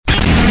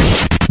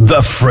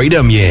The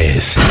Freedom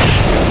Years.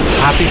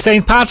 Happy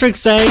St.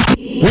 Patrick's Day.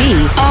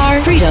 We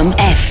are Freedom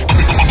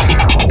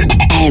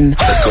FM.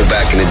 Let's go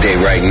back in the day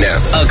right now.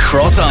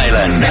 Across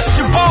Ireland. It's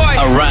your boy.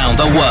 Around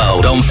the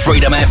world on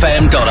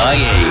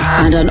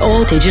freedomfm.ie. And on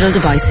all digital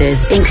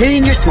devices,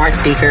 including your smart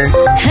speaker.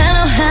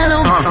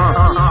 Hello.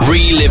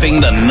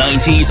 Reliving the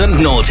 90s and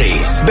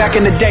noughties. Back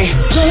in the day.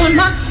 Doing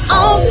my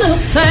own little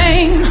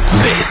thing.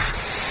 This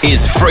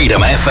is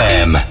Freedom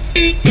FM.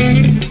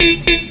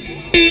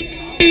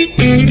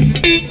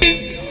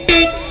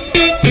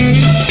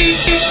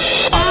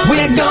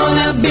 We're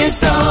gonna be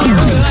so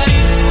good.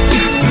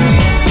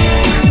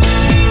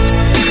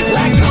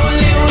 Like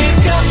only we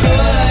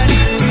could.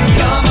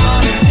 Come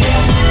on and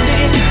help me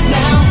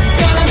now.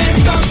 Gonna be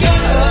so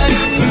good.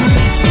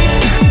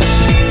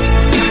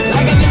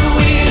 Like I knew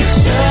we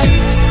should.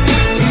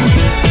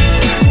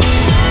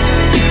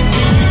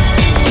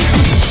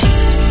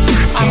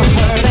 I've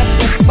heard it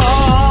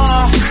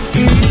before.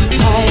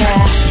 Oh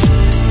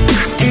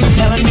yeah. And you're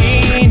telling me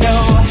no.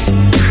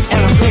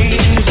 And I'm crazy.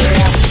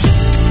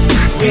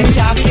 We're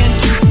talking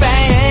too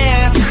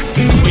fast.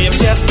 We've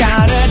just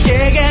gotta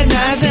take it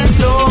nice and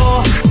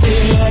slow.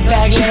 Sit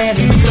back, let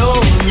it flow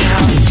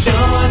now.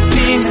 Don't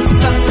be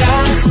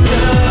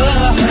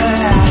misunderstood.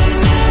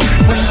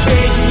 When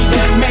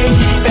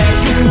baby,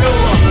 you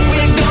know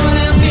we're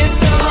gonna be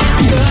so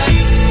good.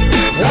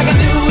 Like I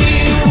knew we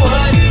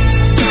would.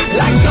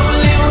 Like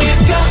only we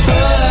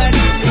could.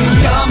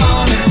 Come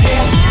on and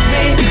help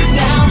me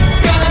now.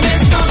 Gonna be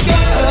so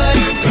good.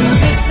 'Cause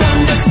it's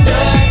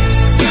understood.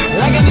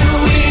 Like I knew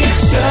we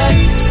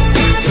should.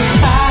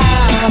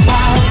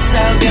 How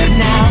so good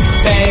now,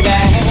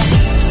 baby.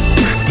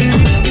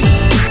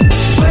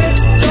 We're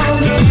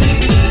gonna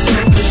be so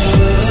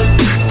good.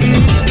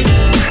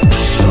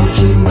 Don't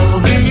you know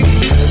that we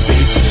could be?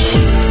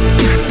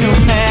 No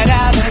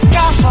matter the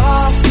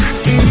cost. Oh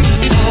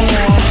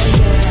yeah.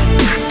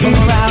 When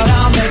we're out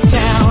on the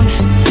town,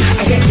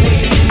 I get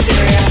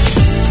lazy.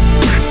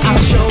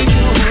 I'll show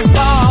you who's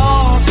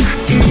boss.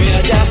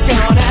 We're just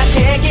gonna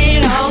take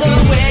it all the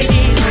way.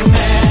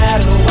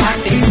 What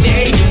they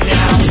say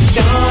now,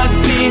 don't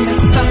be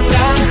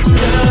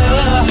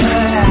misunderstood.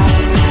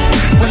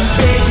 When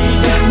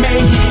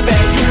baby,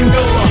 you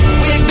know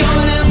we're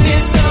gonna be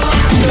so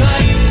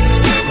good.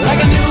 Like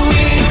I knew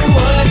we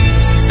would.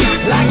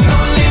 Like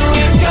only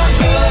we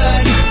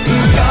could.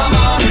 Come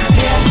on and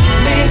help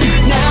me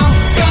now.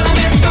 Gonna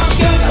be so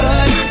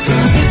good.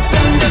 'Cause it's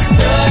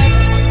understood.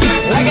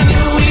 Like I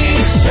knew we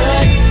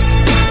should.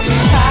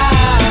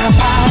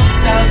 How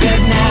so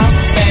good now,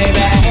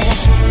 baby.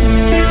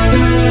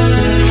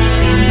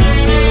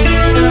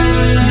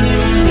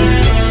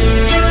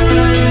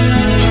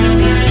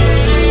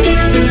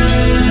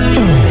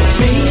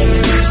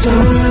 So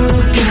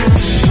good,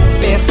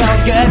 be so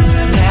good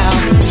now.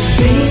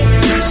 Be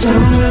so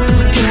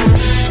good.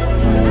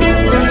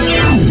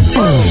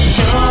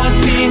 Don't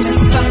be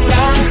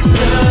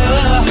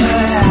misunderstood.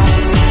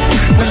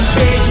 When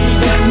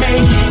baby,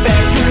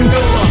 you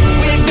know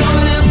we're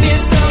gonna be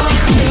so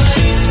good.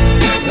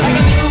 Like I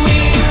knew we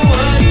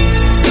would.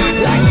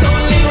 Like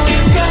only we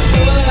could.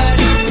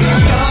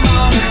 Come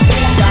on,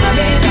 it's gonna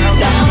be so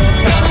down.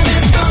 Gonna be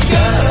so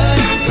good.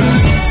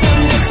 'Cause it's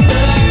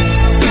understood.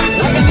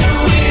 Like I knew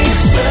we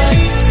should.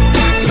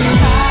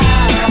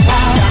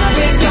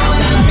 We're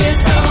gonna be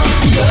so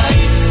good.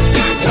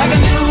 Like I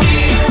knew we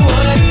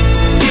would.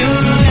 You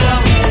know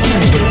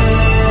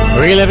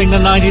it. Reliving the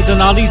 90s and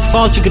noughties.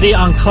 Fáilte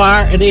on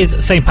Clare. It is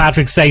St.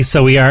 Patrick's Day,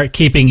 so we are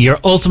keeping your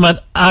ultimate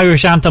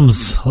Irish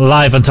anthems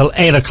live until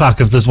 8 o'clock.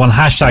 If there's one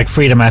hashtag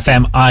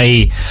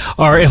FreedomFM.ie,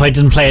 or if I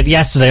didn't play it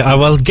yesterday, I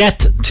will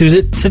get to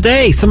it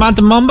today.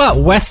 Samantha Mumba,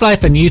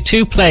 Westlife, and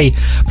U2 play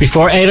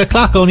before 8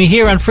 o'clock, only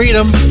here on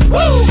Freedom.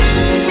 Woo!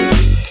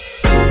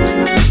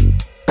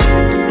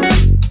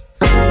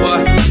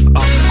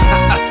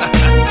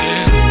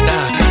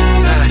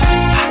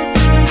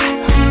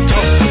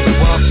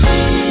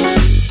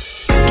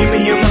 Give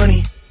me your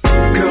money,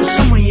 girl.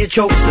 Some of your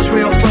jokes is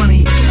real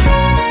funny.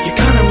 You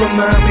kinda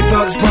remind me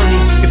Bugs Bunny.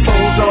 Your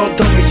foes all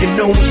dummies, your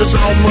nose is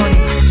all money.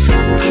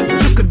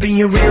 You could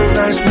be a real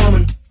nice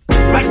woman.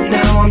 Right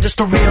now I'm just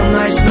a real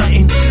nice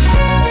nothing.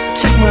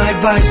 Take my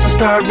advice and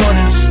start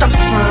running. Stop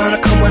trying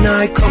to come when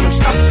I come and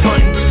stop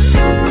fronting.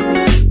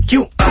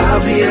 You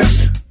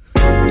obvious.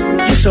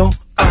 You're so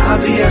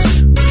obvious.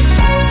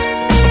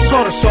 I'm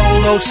sort of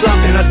solo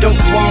slugging. I don't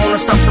wanna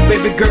stop, so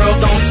baby girl,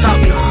 don't stop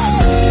me.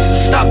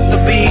 Stop the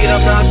beat,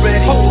 I'm not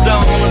ready. Hold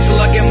on until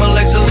I get my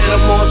legs a little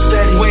more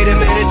steady. Wait a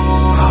minute.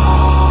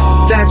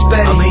 That's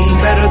better. I mean,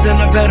 better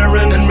than a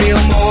veteran and real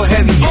more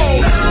heavy. Oh,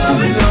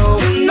 we know,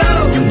 you know,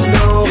 you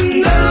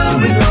know,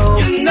 we know,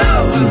 you know,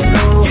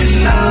 you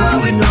know,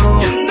 we know,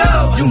 you know,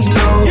 you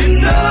know,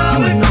 we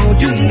know,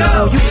 you know,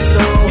 we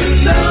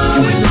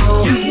know,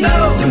 you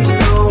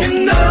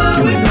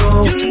know, we know, you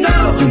know,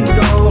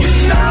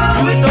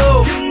 we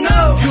know, you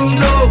know, we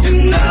know, you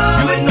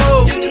know, we know,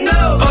 you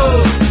know. Oh,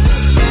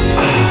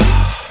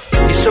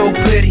 you're so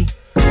pretty.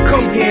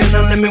 Come here and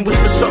let me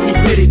whisper something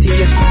pretty to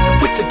you.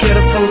 If we're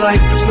together for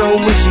life, it's no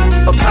wishy.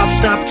 A pop,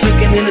 stop drinking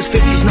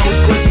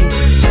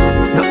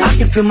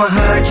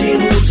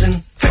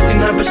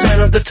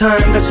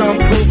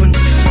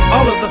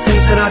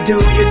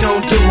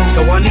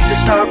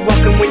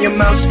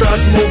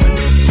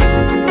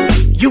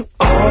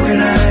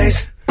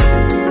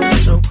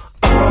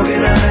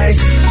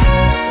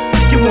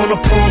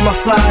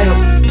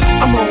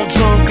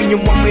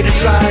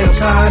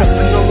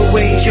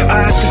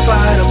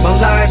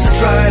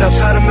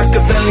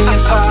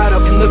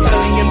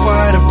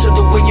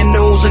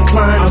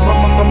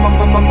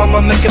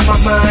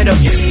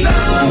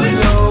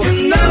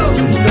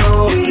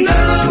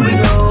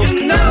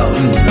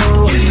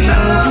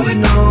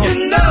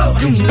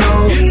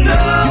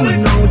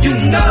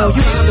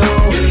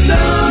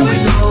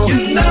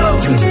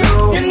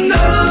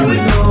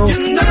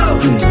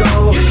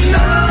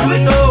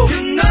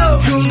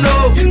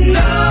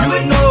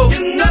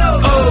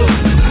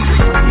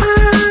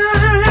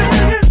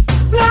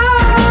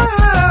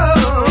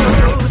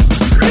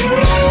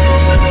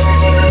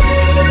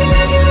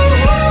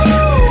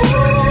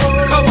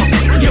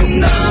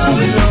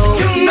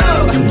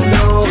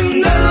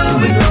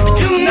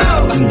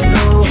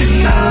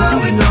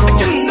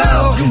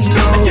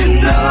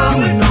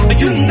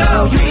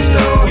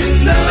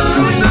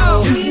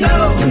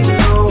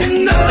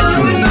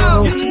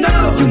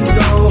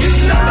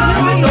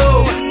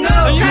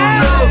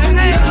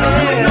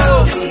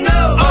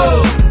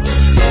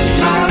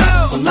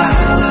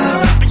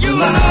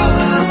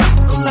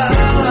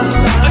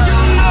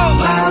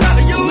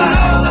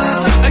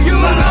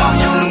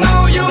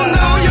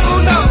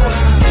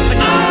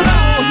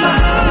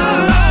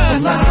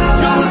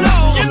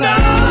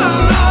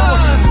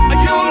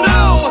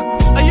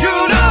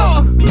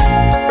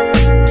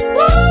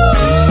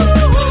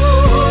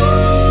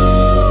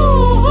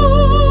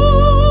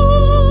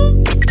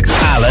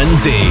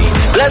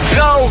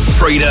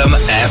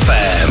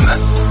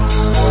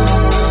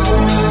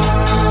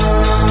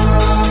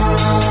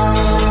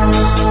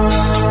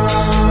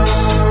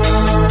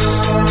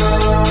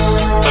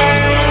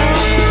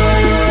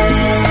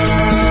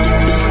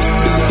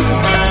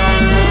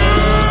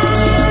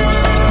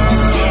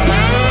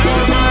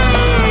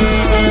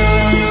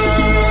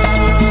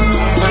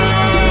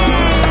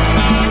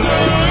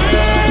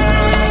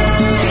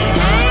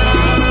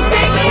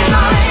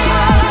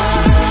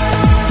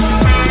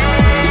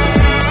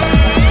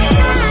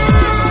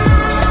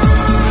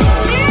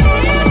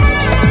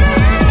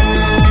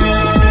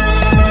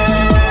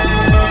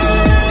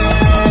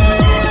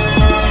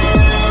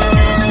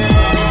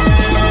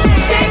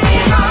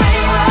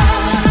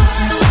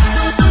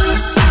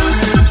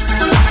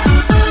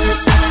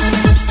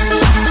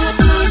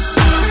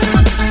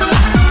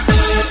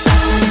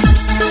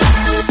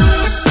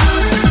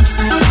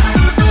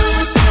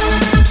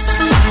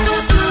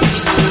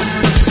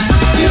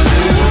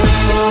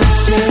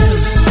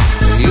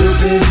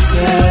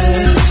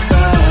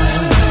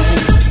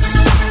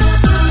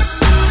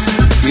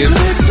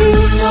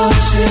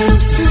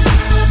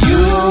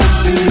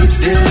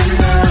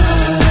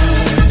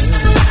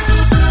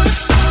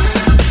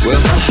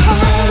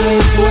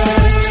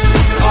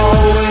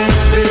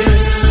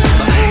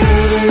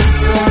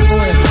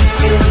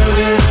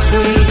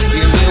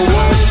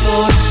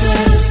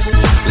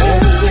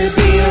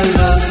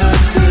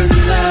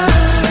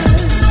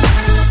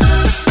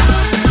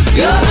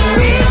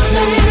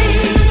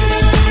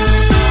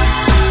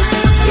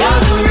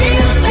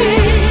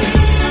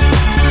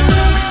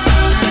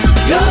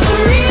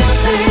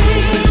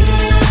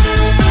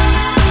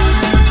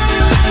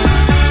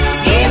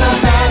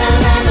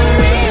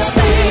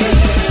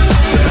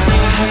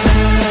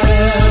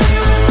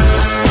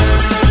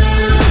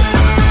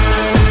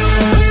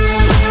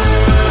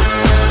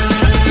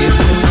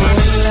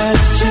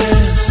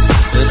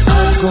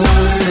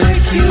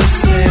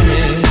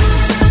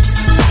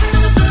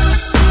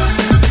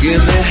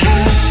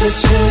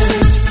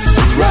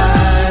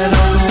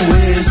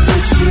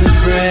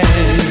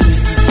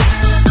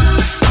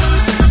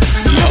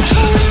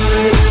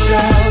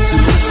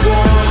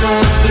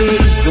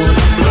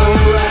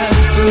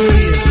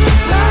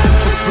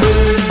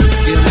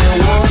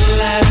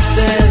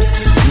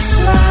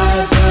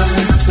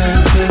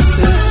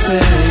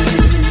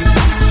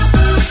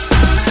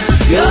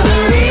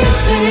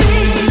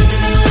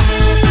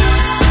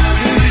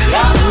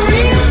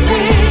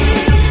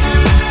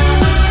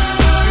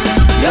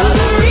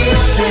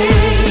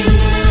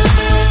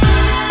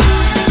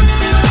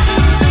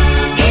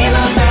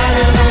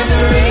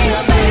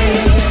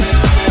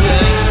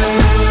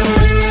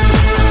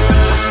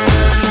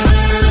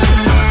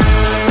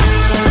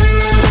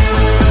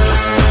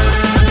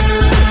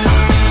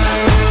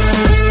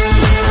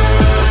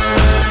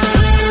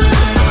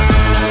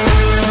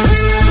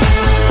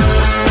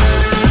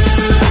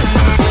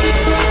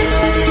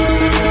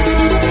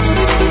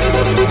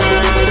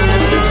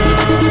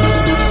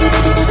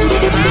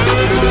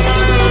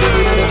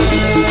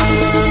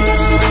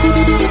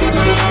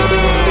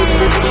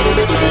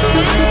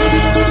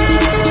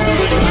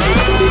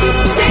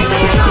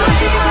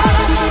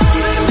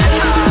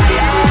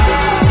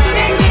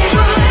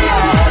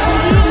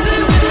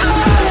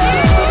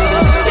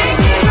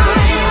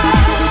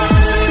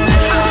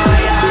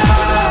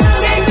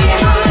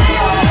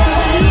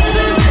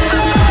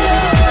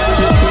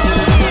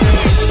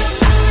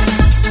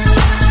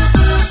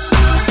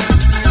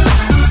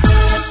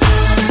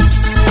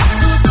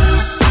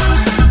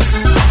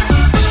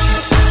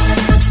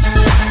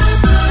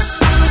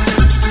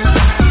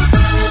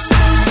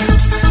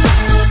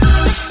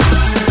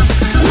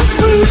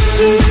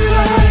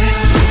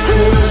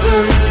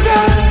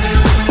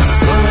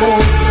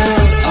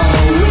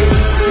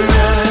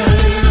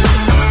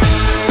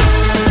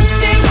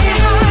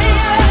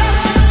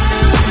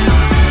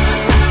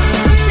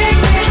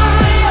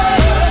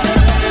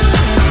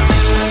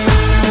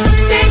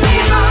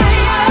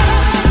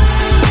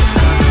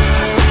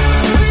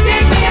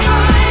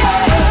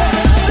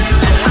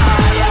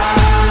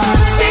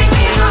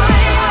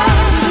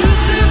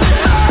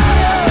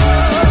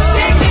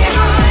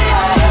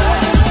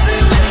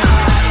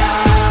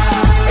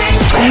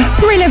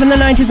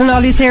 90s and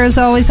Ollies here as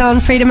always on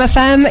Freedom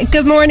FM.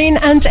 Good morning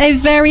and a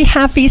very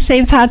happy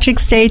St.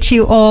 Patrick's Day to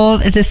you all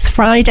this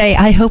Friday.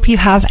 I hope you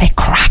have a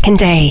cracking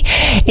day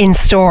in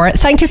store.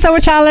 Thank you so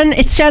much, Alan.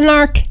 It's Jen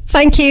Lark.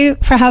 Thank you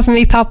for having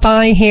me pop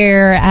by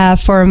here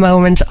for a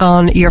moment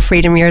on your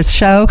Freedom Years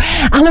show.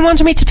 Alan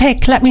wanted me to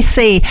pick, let me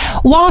see,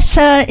 what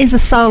is a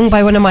song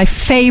by one of my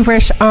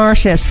favourite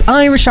artists,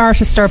 Irish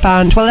artist or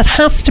band? Well, it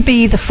has to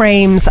be The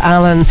Frames,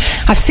 Alan.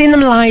 I've seen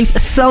them live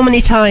so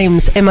many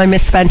times in my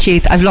misspent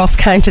youth. I've lost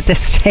count at this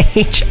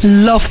stage.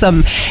 Love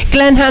them.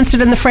 Glenn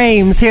Hansard and The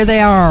Frames, here they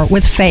are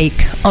with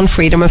Fake on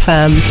Freedom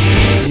FM.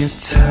 You're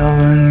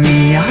telling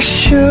me I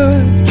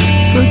should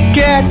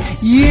forget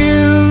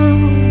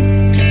you.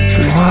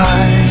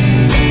 Why?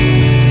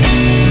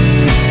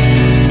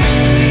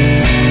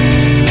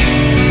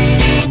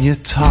 You're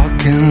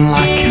talking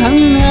like I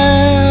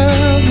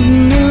never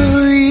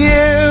knew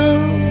you,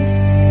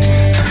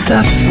 but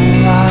that's a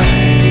lie.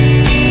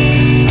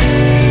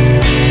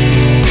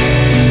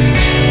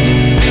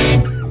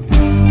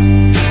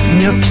 And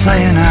you're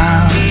playing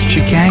out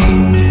your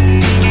game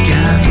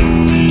again.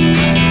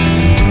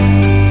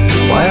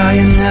 Why are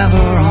you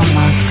never on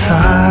my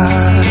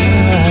side?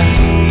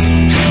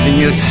 And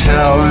you're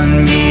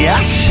telling me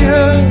I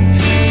should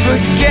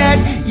forget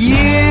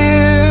you.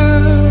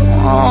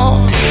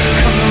 Oh,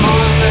 come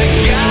on, the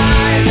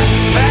guys are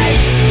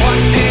fake. What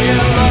do you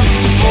look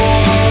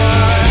for?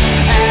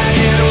 And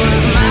it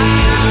was my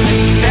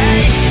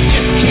mistake,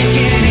 just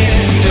kicking in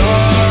his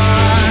door.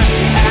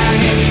 And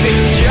if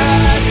it's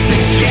just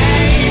a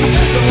game,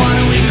 then what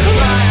are we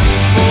crying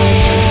for?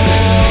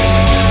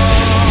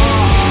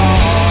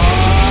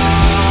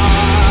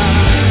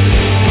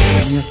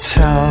 And you're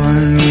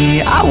telling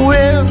me I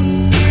will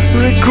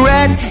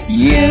regret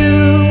you.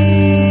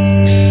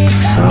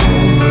 So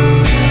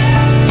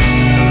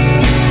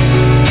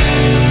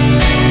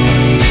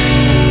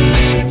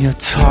you're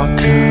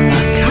talking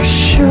like I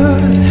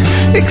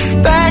should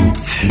expect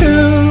to.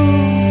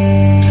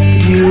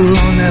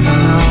 You'll never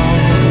know.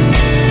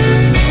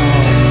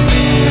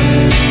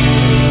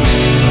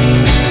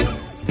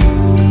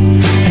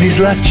 And he's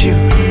left you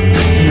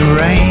in the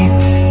rain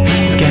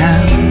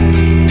again.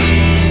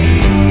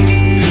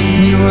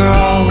 You were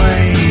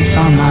always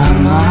on my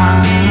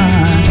mind.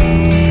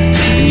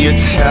 And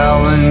you're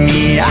telling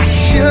me I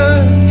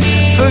should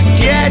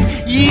forget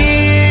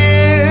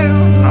you.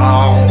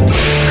 Oh,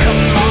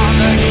 come on,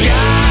 the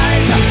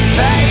guys are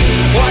fake.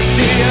 What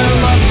do you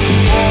look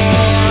for?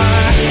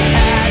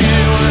 And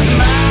it was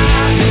my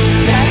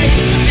mistake,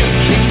 just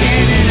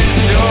kicking in his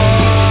door.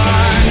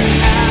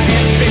 And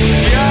if it's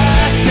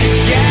just a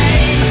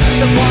game,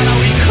 then what are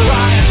we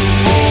crying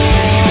for?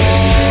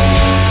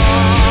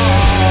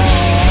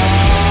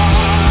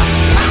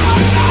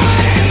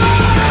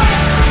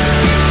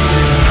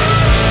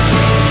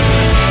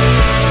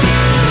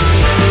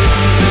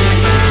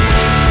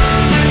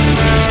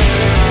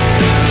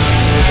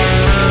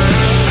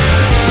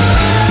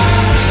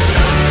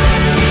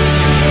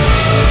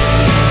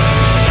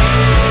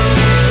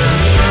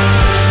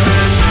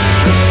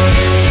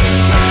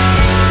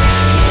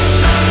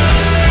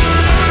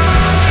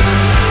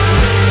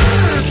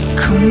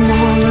 Come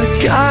on, the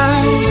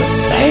guys are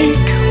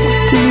fake. What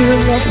do you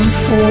love them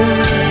for?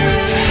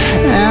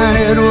 And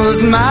it was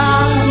my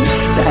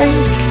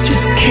mistake,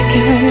 just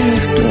kicking in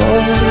his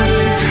door.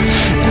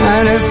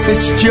 And if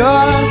it's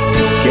just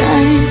a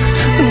game,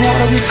 then what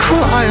are we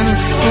crying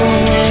for?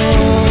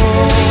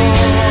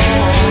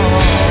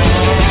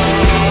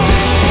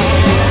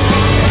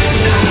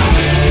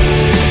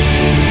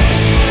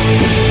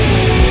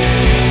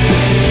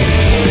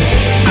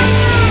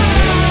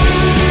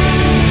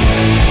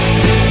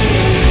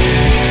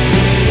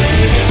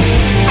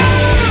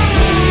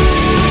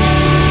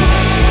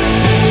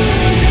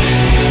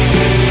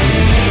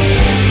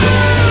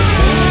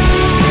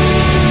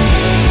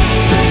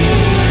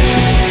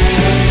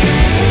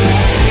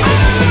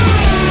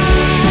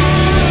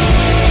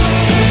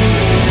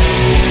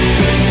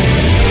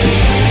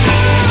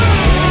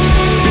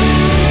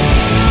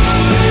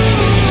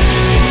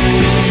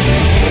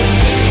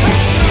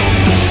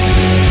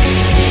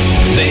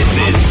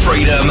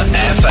 Freedom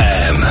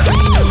FM.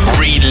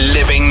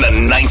 Reliving the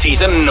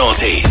 90s and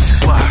noughties.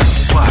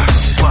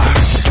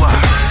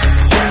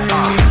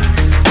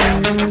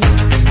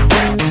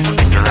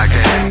 You like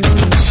that?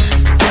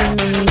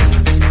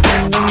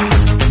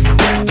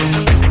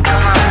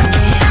 Come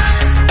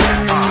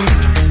on.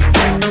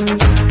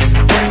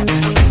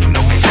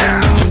 Know me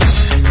down.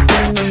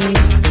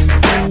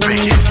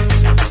 Bring it.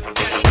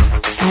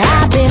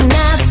 I've been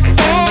up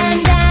and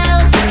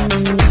down,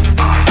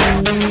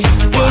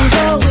 been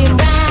going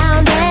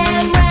round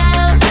and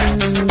round.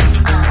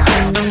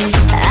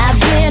 I've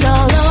been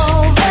all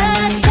over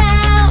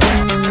town,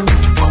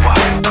 but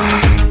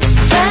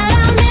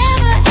I'll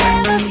never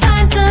ever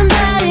find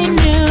somebody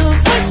new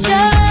for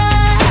sure.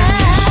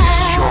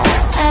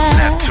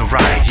 Left to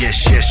right, yes,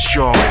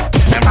 sure.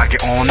 And rock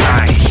it all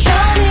night.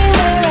 Show me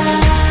where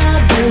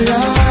I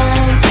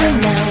belong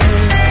tonight.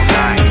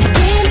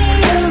 Give me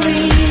a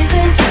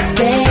reason to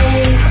stay.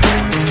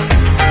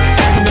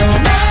 No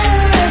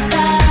matter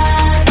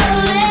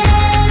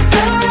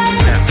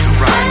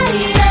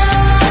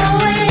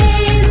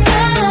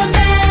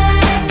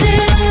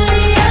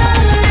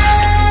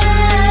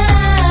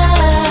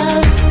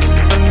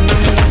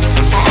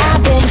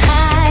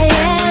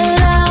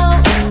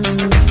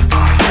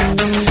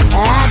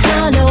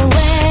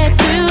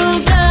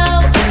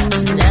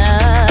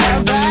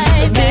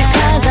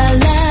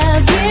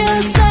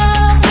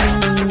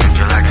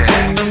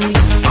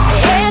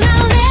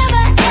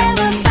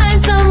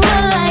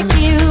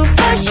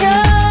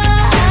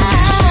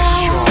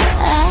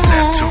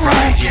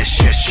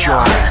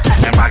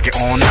rock it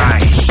all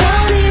night. Show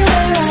me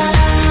where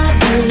I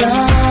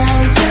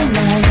belong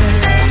tonight.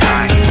 All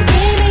night.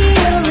 Give me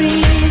a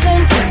reason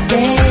to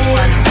stay.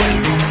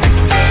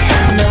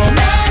 No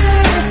matter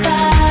if I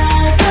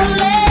go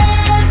left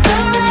or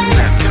right,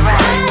 Left or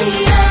right.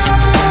 I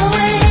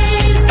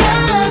always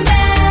come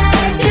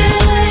back to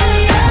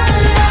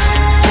your love.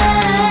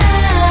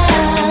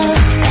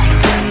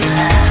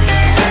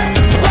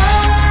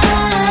 Whoa.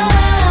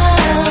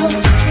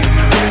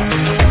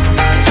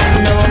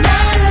 No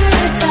matter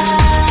if I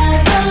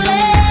go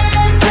left or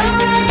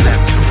right,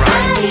 Left or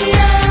right.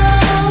 I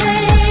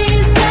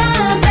always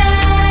come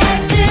back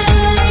to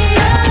your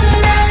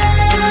love.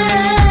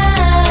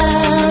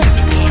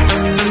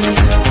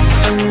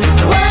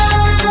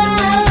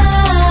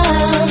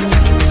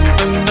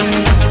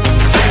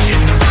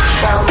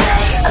 Show me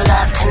a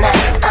love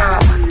tonight.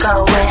 I'm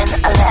going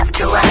left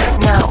to right.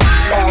 No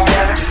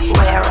matter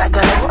where I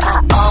go, I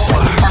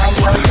always find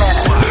your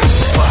love.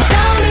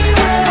 Show me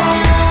where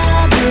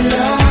I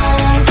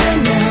belong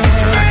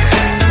tonight.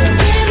 Give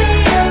me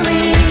a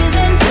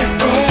reason to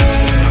stay.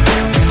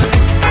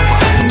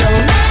 No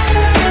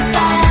matter if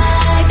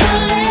I go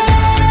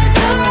left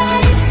or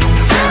right,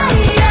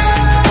 I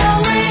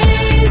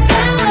always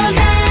come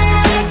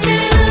back to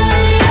you.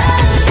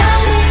 Show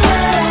me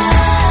where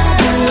I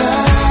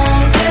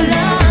belong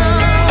tonight.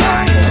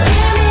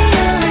 Give me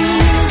a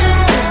reason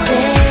to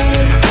stay.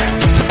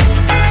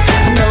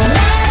 No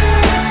matter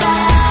if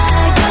I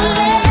go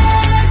left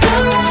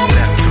or right,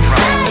 Left or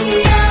right.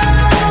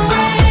 I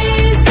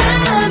always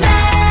come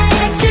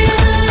back to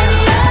your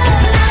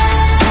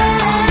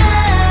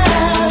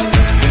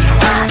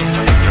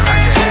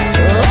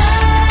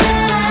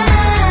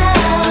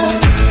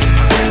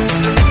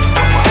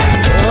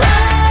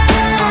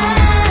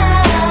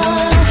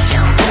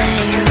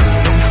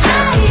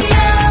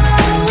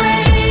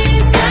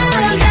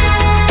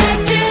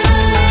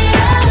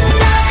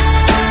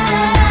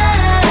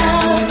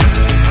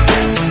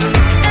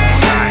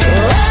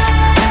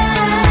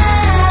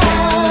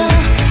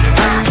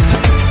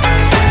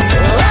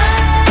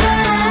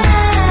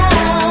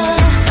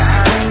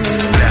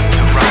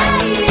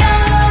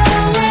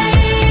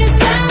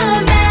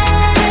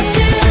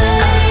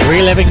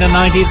Reliving the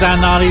 90s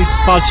and noughties,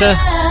 Falcha.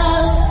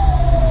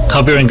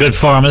 Hope you're in good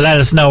form. Let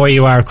us know where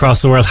you are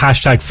across the world.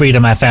 Hashtag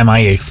Freedom FM,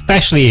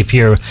 especially if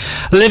you're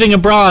living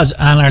abroad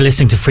and are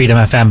listening to Freedom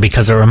FM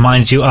because it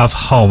reminds you of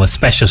home. A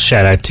special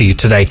shout out to you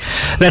today.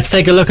 Let's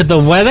take a look at the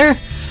weather.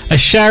 A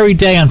showery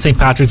day on St.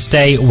 Patrick's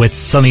Day with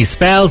sunny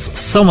spells.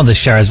 Some of the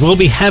showers will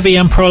be heavy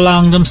and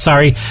prolonged,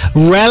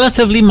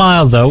 Relatively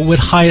mild though, with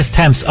highest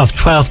temps of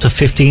 12 to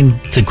 15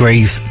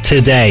 degrees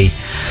today.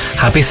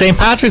 Happy St.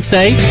 Patrick's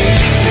Day.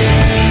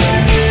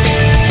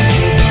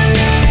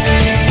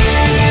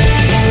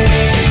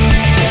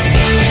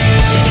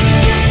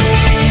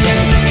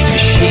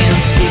 She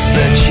insists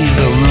that she's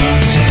a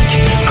lunatic,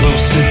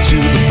 closer to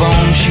the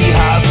bone. She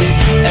hardly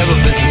ever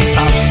visits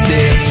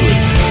upstairs. Would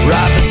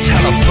rather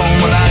telephone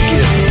when I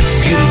guess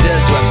beauty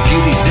does what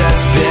beauty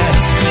does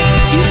best.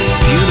 It's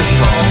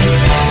beautiful.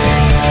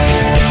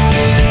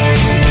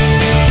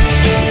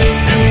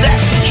 Says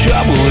that's the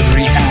trouble with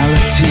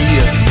reality.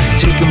 It's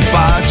taken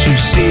far too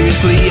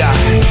seriously. I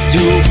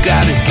do hope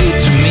God is good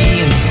to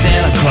me and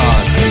Santa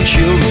Claus. The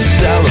children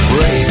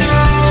celebrate.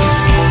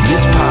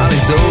 This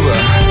party's over.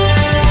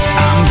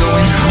 I'm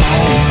going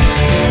home.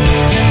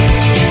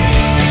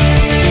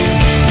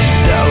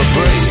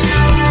 Celebrate.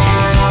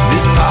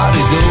 This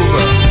party's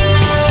over.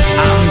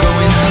 I'm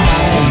going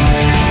home.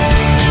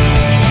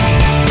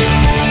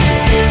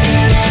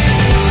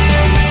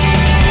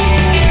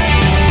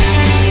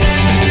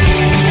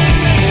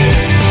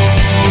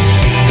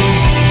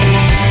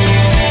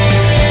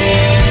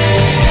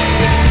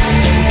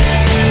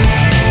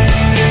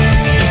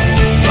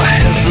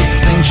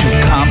 Existential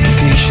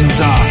complications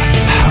are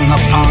hung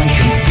up on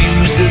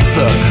confused. It's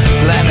a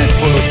planet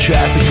full of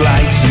traffic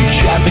lights and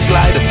traffic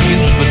light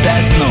abuse, but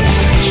that's no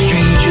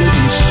stranger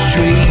than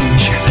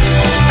strange.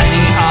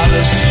 Any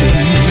other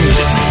strange.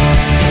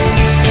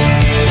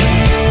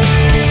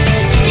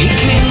 He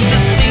claims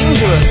it's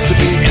dangerous to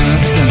be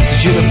innocent.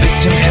 You're the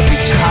victim every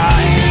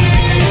time.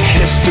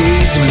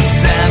 Histories of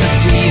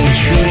insanity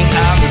intruding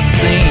on the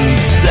scene.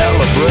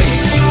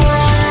 Celebrate.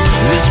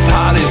 This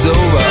party's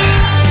over.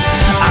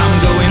 I'm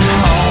going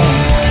home.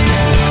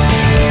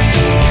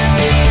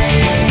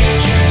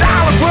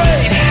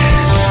 Celebrate.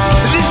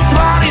 This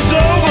party's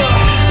over.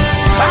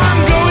 I'm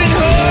going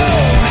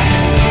home.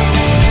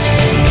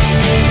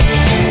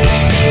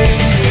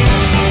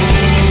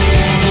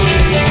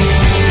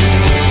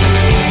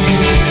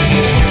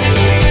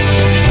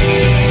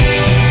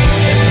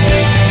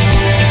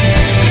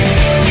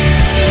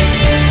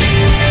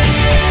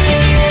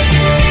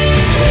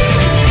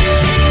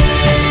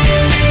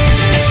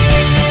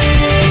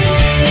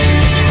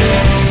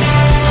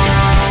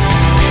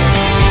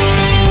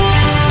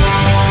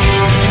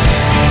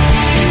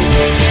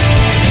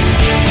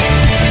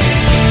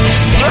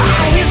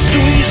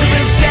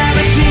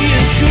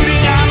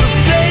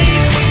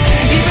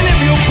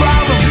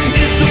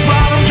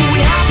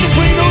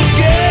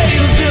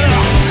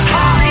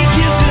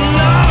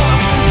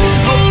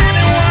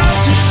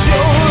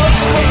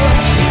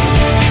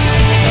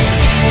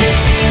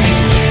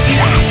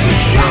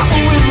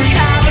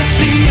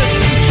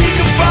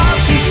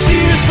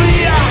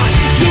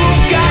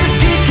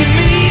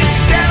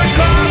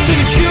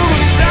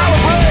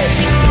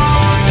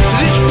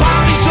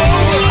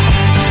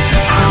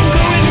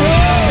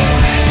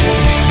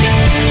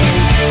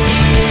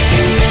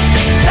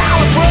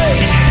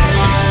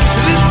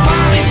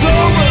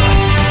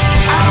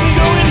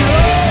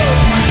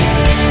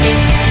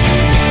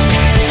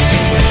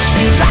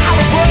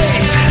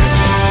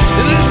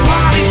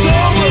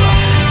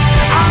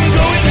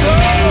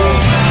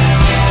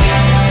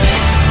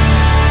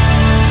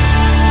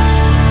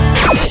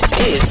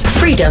 is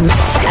Freedom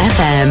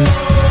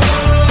FM.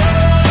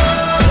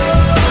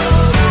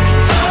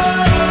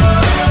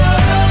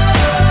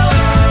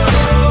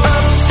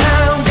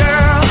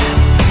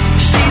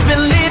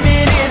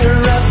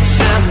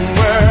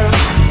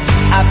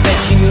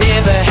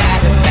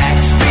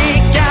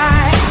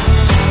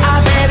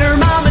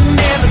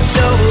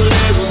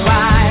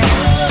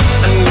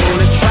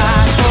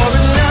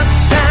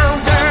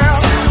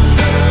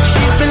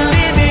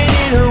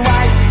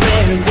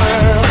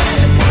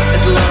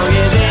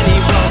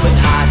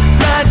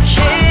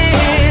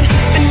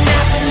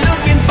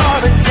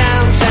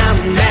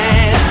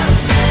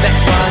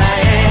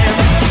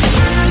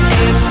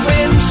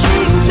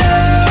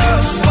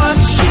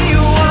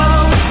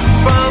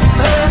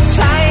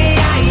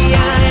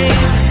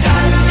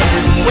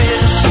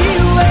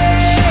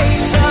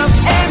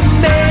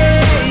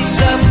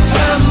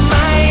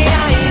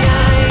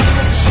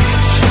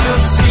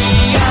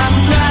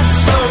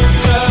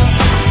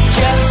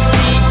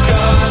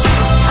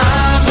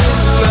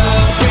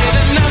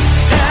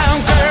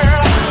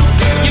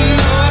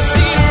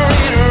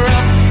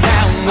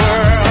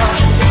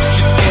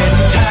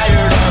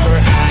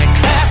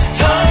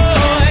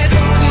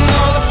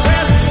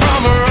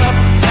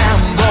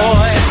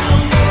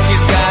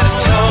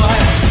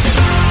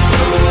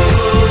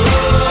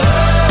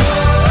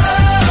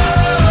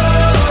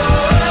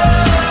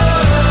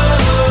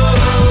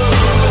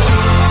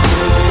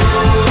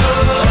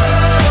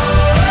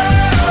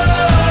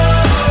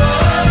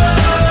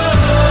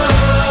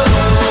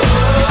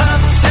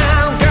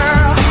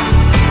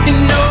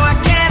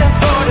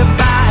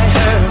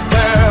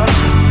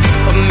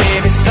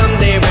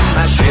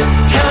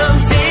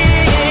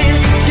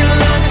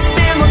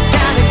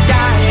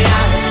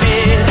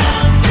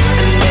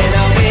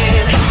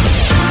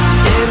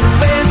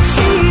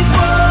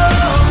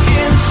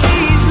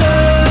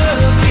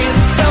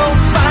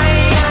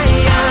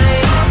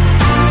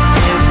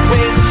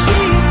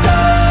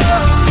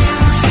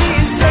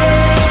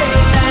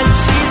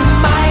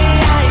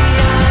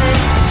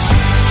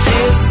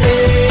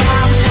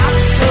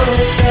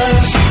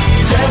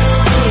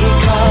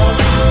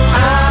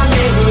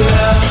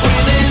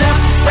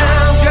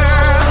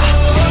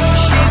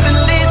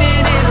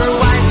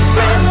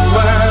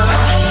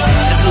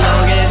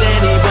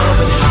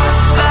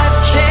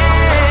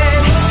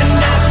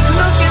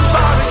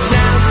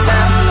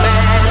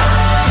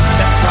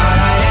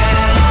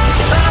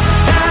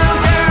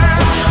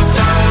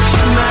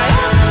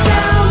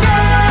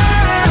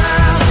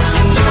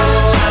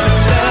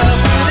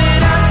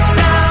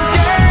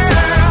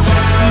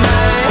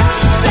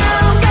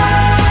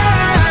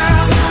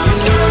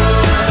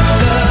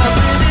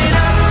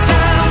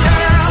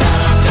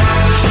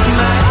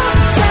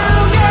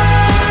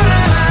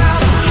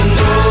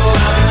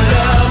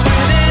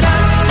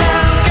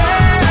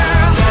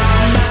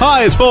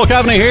 Hi, it's Paul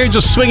Kavanagh here,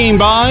 just swinging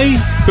by.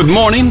 Good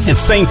morning. It's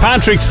St.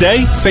 Patrick's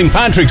Day, St.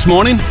 Patrick's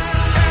morning,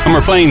 and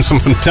we're playing some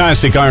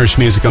fantastic Irish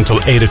music until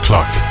 8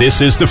 o'clock.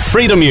 This is the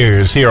Freedom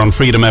Years here on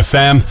Freedom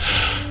FM.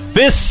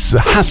 This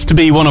has to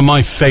be one of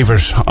my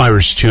favourite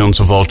Irish tunes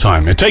of all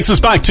time. It takes us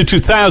back to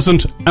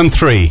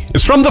 2003.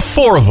 It's from The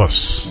Four of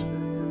Us.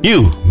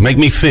 You Make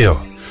Me Feel.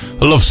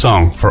 A love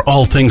song for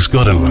all things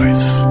good in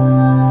life.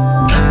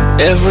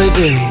 Every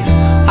day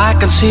I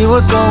can see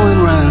we're going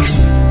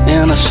round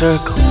in a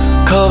circle,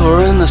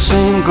 covering the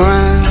same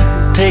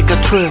ground. Take a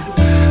trip,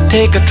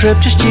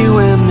 just you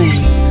and me.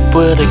 If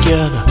we're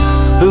together,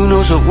 who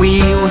knows what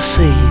we will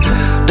see.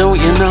 Don't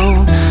you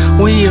know,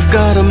 we have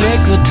got to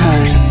make the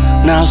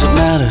time. Now's what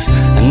matters,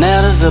 and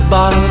that is the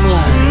bottom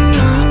line.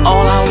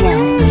 All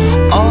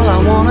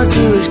I wanna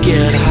do is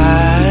get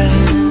high.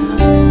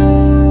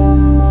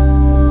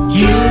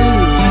 You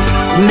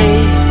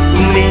make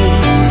me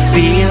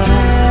feel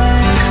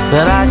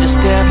that I just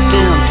stepped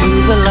into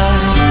the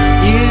light.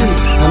 You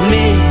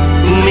make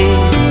me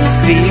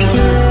feel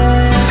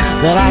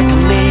that I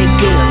can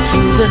make it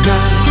through the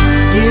night.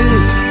 You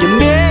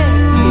make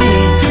me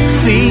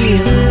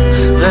feel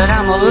that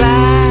I'm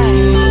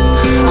alive.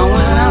 And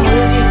when I'm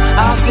with you,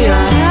 I feel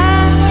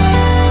high.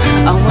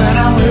 And when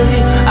I'm with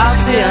you, I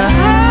feel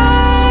high.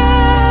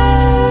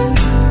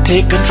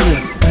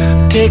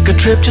 Take a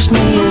trip, just me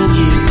and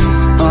you.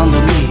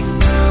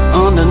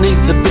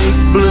 Underneath the big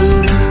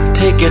blue.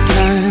 Take your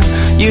time,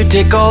 you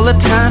take all the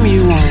time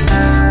you want.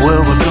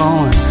 Where we're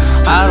going,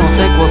 I don't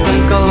think we'll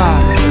think a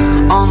lot.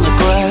 On the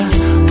grass,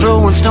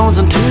 throwing stones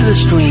into the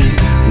stream.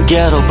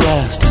 Ghetto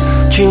blast,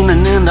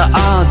 tuning into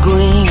our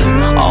green.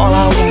 All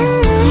I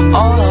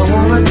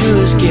wanna do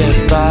is get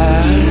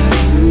by.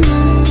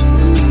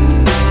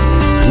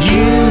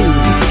 You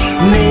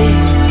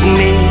make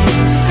me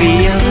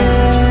feel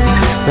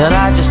that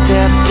I just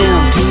stepped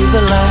into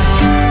the light.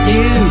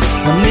 You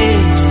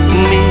make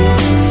me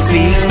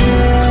feel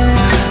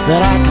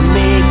that I can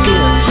make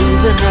it through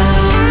the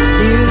night.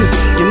 You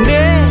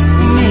make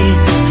me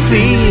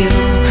feel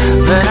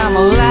that I'm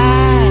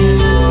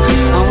alive.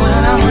 And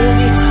when I'm with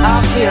you, I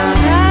feel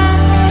high.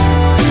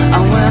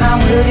 And when I'm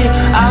with you,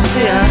 I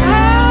feel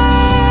high.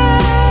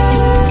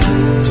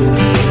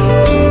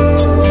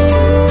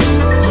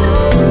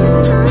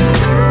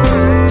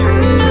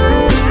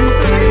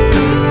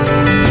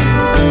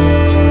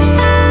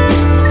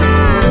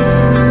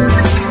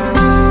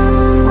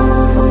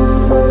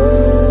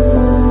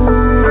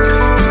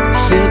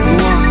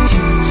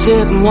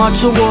 sit and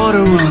watch the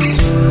water run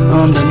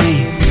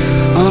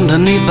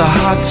underneath the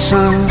hot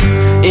sun.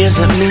 Is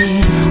it me,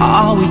 or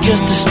are we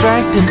just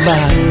distracted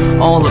by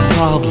all the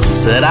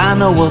problems that I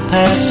know will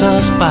pass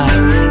us by?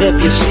 If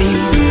you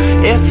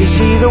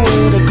see the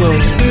way to go,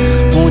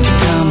 won't you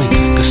tell me?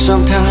 'Cause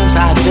sometimes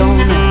I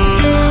don't know.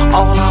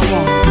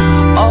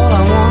 All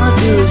I wanna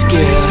do is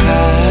get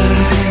high.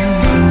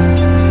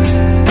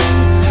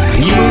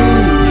 You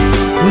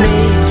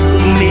make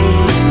me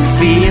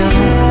feel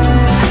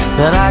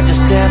that I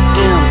just stepped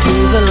into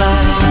the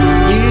light.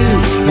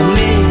 You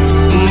make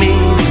me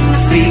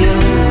feel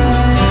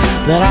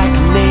that I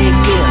can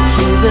make it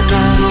through the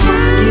night.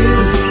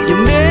 You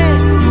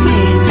make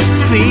me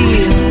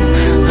feel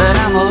that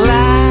I'm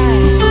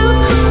alive.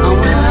 And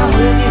when I'm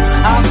with you,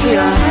 I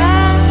feel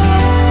high.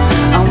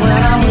 And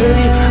when I'm with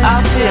you, I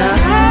feel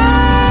high.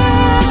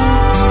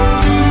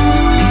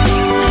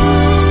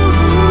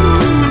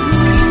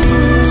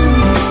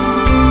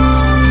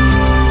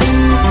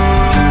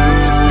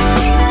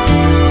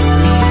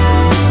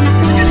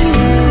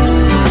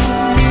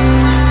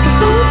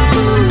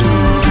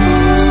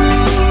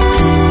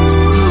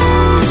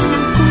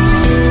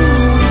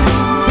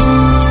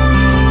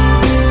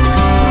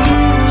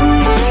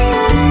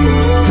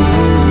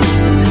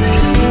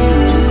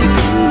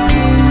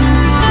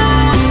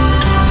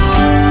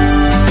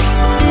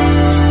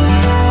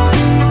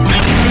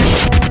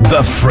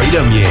 The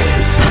Freedom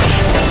Years.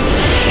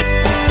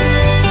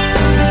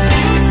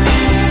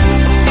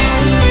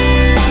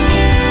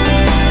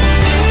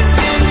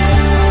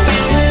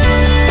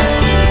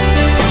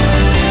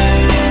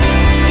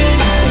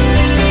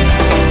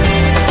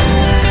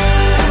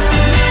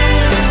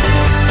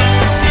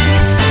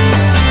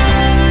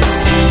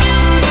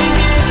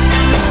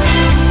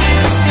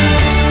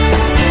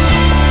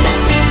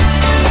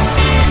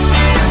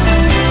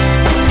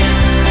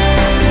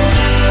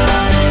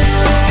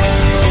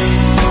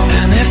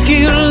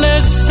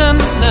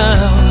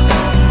 Now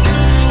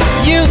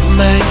you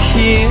may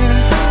hear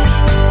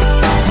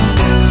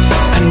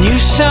a new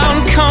sound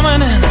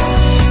coming in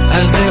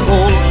as the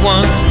old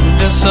one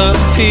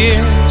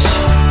disappears.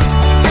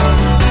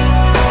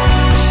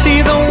 See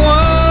the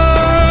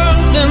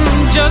world in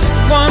just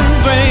one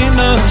grain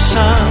of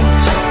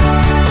sand.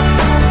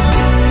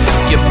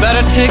 You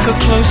better take a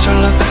closer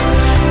look,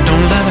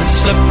 don't let it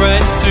slip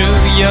right through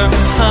your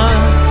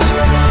hands.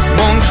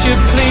 Won't you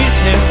please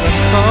hear the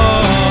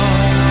call?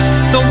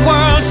 The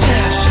world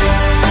says,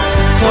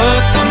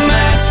 put the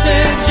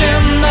message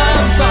in the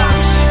box.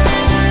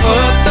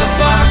 Put the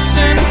box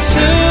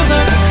into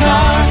the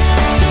car.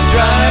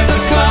 Drive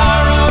the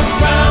car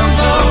around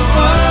the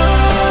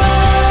world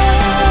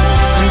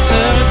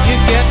until you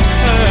get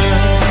hurt.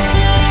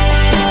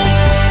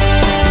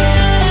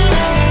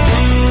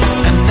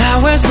 And now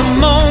is the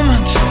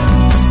moment.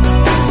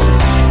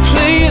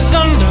 Please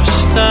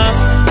understand.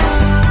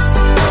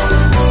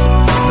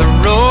 The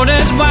road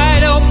is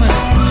wide open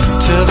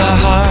to the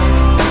heart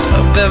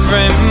of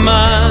every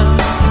man.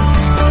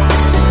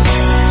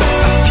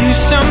 A few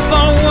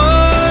simple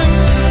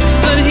words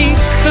that he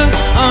could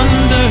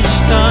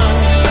understand.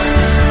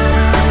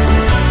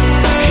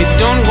 He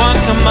don't want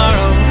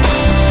tomorrow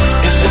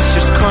if it's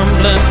just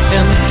crumbling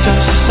into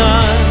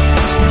sand.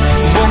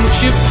 Won't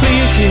you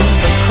please hear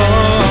the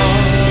call?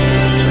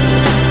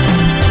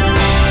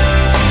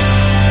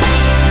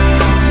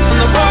 And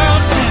the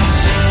world says,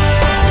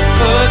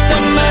 put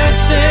the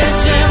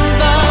message in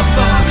the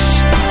box.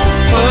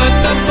 Put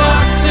the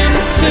box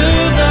into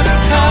the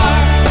car.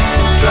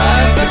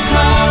 Drive the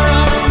car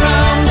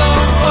around the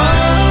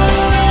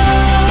world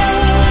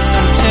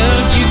until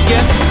you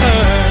get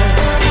hurt.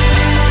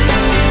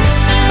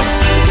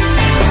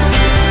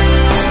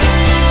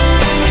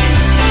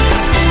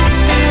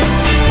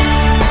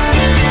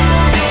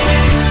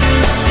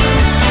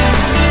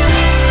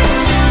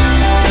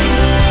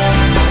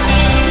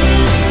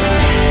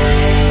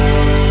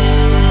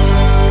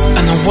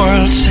 And the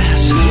world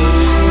says,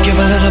 give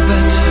a little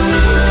bit.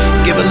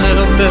 Give a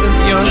little bit of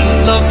your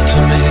love to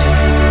me.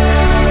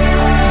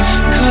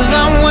 'Cause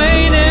I'm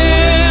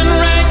waiting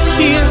right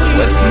here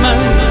with my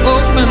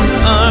open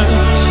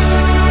arms.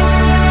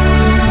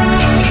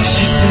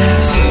 She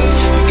says,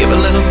 give a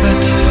little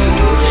bit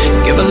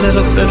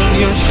of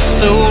your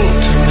soul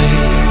to me.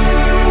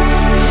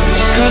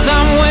 'Cause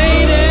I'm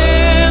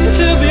waiting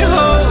to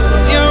behold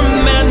your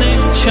many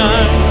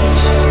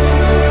charms.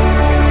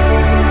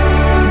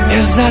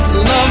 Is that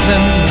love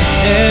in the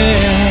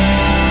air?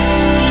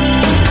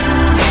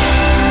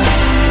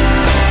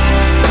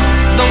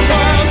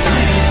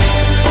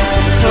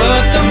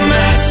 Put the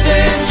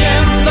message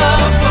in the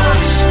box.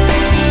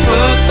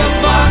 Put the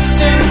box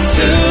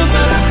into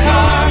the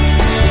car.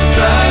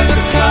 Drive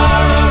the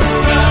car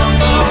around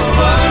the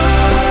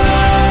world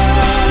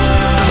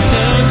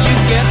until you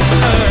get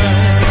hurt.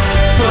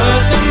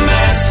 Put the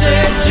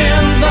message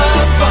in the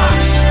box.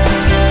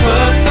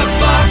 Put the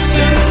box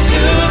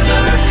into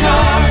the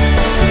car.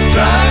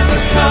 Drive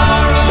the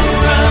car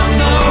around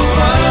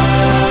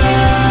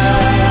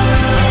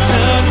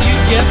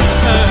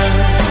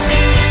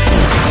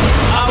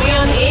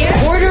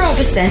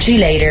century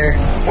later,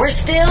 we're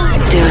still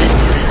doing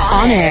it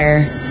on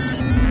air.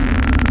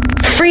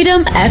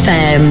 Freedom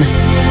FM.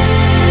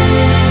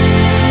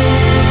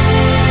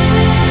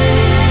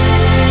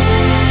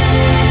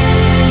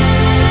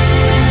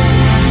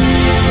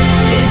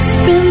 It's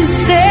been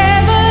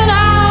 7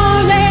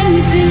 hours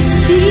and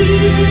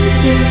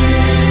 15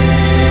 days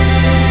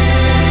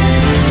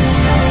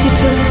since you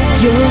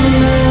took your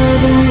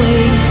love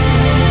away.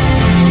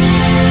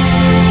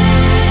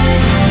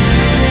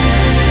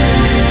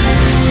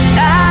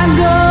 I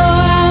go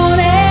out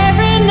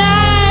every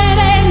night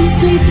and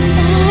sleep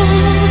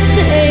all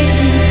day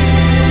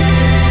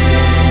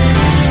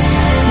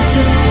since you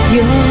took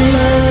your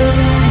love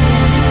away.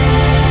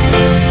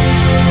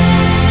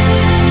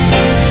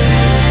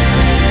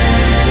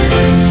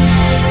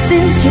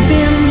 Since you've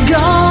been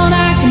gone,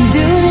 I can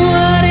do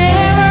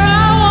whatever I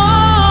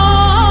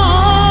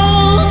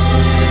want.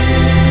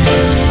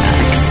 I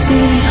can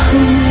see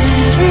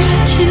whomever I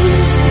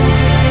choose.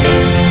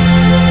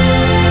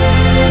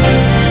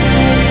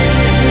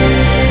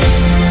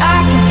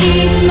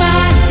 Eat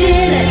my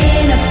dinner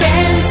in a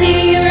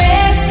fancy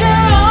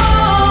restaurant,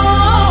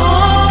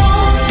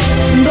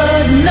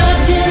 but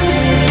nothing,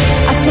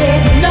 I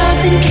said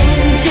nothing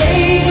can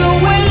take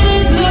away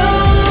these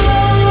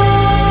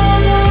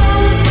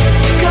blues,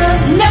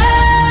 'cause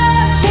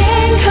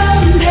nothing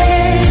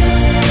compares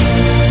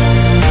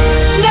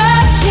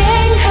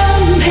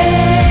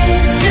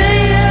to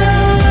you.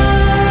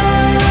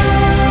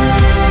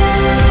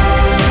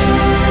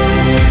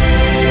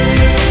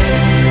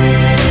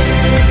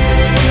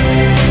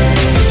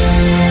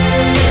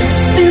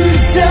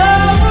 So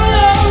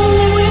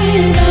lonely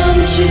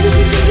without you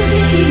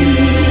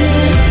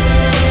here,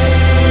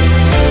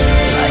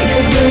 like a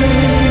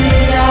bird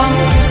without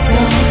a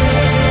song.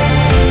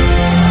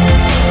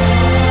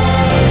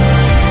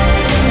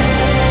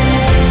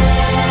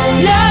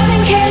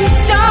 Nothing can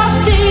stop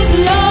these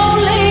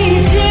lonely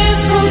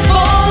tears from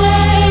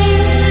falling.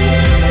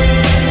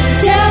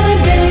 Tell me,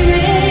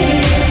 baby,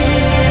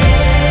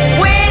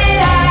 where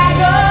did I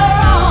go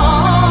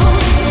wrong?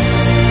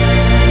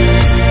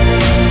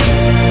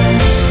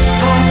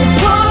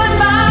 Put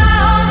my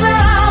arms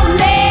around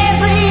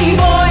every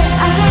boy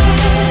I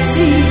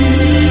see.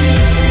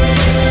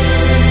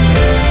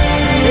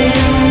 They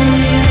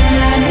only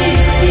remind me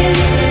of you.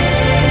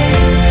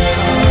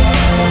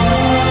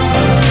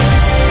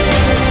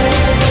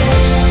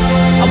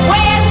 I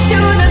went to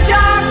the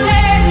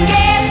doctor and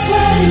guess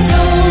what he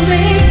told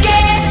me?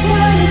 Guess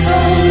what he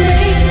told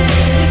me?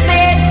 He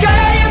said,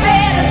 girl, you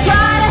better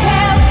try to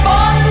have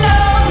fun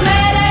no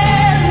matter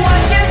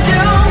what you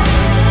do.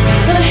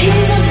 But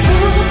he's a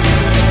fool,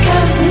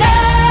 'cause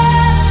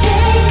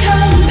nothing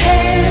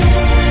compares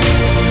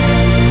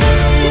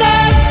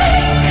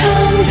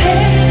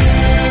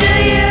to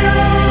you.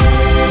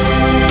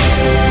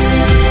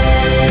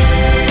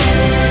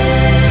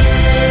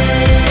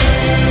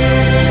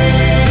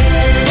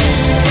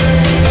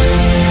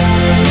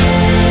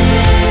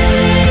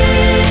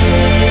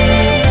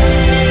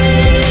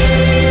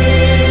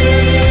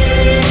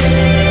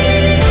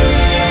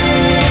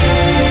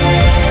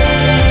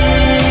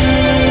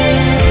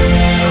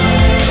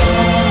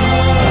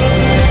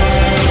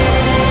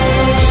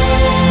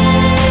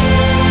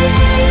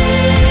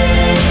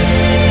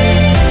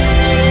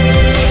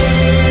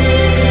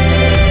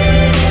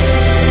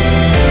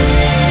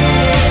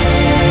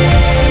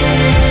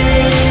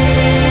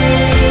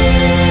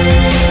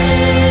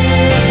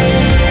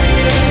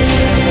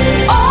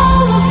 All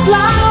the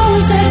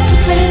flowers that you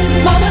planted,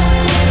 mama,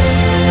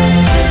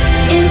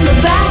 in the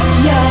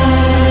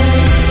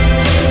backyard,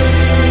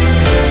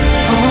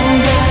 all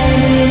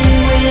died in the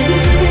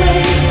wind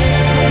away.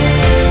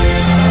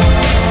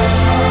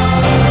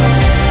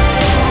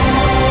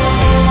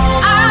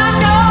 I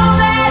know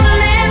that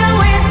living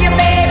with you,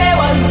 baby,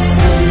 was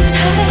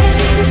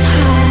sometimes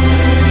hard,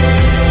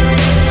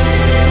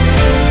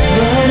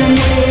 but I'm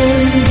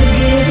willing to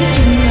give it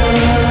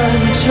another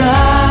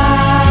try.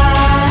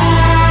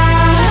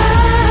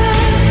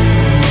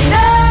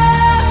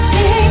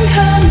 Nothing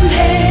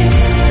compares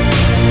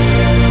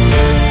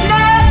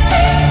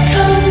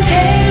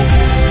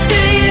to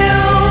you.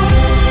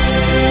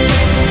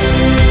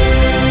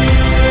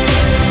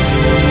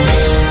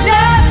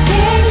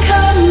 Nothing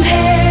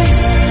compares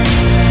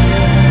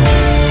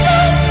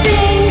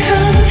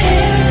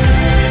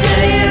to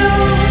you.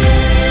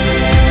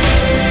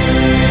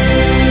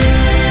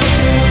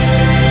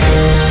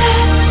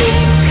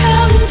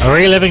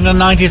 Reliving the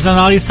 90s and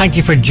oldies, thank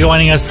you for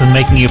joining us and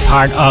making you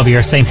part of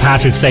your St.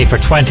 Patrick's Day for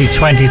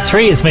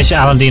 2023. It's Misha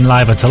Alan Dean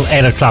live until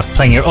 8 o'clock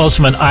playing your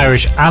ultimate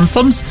Irish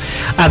anthems.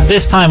 At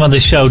this time on the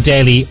show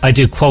daily, I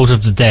do quote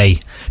of the day.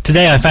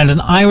 Today I found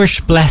an Irish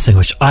blessing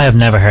which I have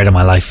never heard in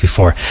my life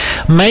before.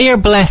 May your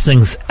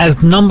blessings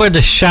outnumber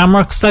the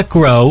shamrocks that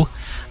grow,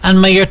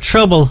 and may your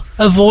trouble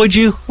avoid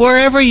you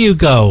wherever you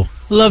go.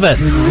 Love it.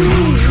 You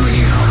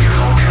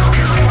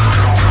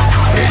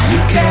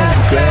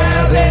can't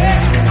grab it.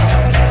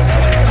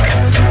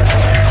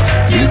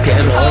 You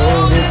can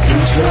hold it,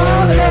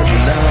 control it,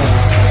 no.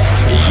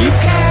 You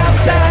can't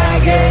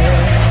bag it.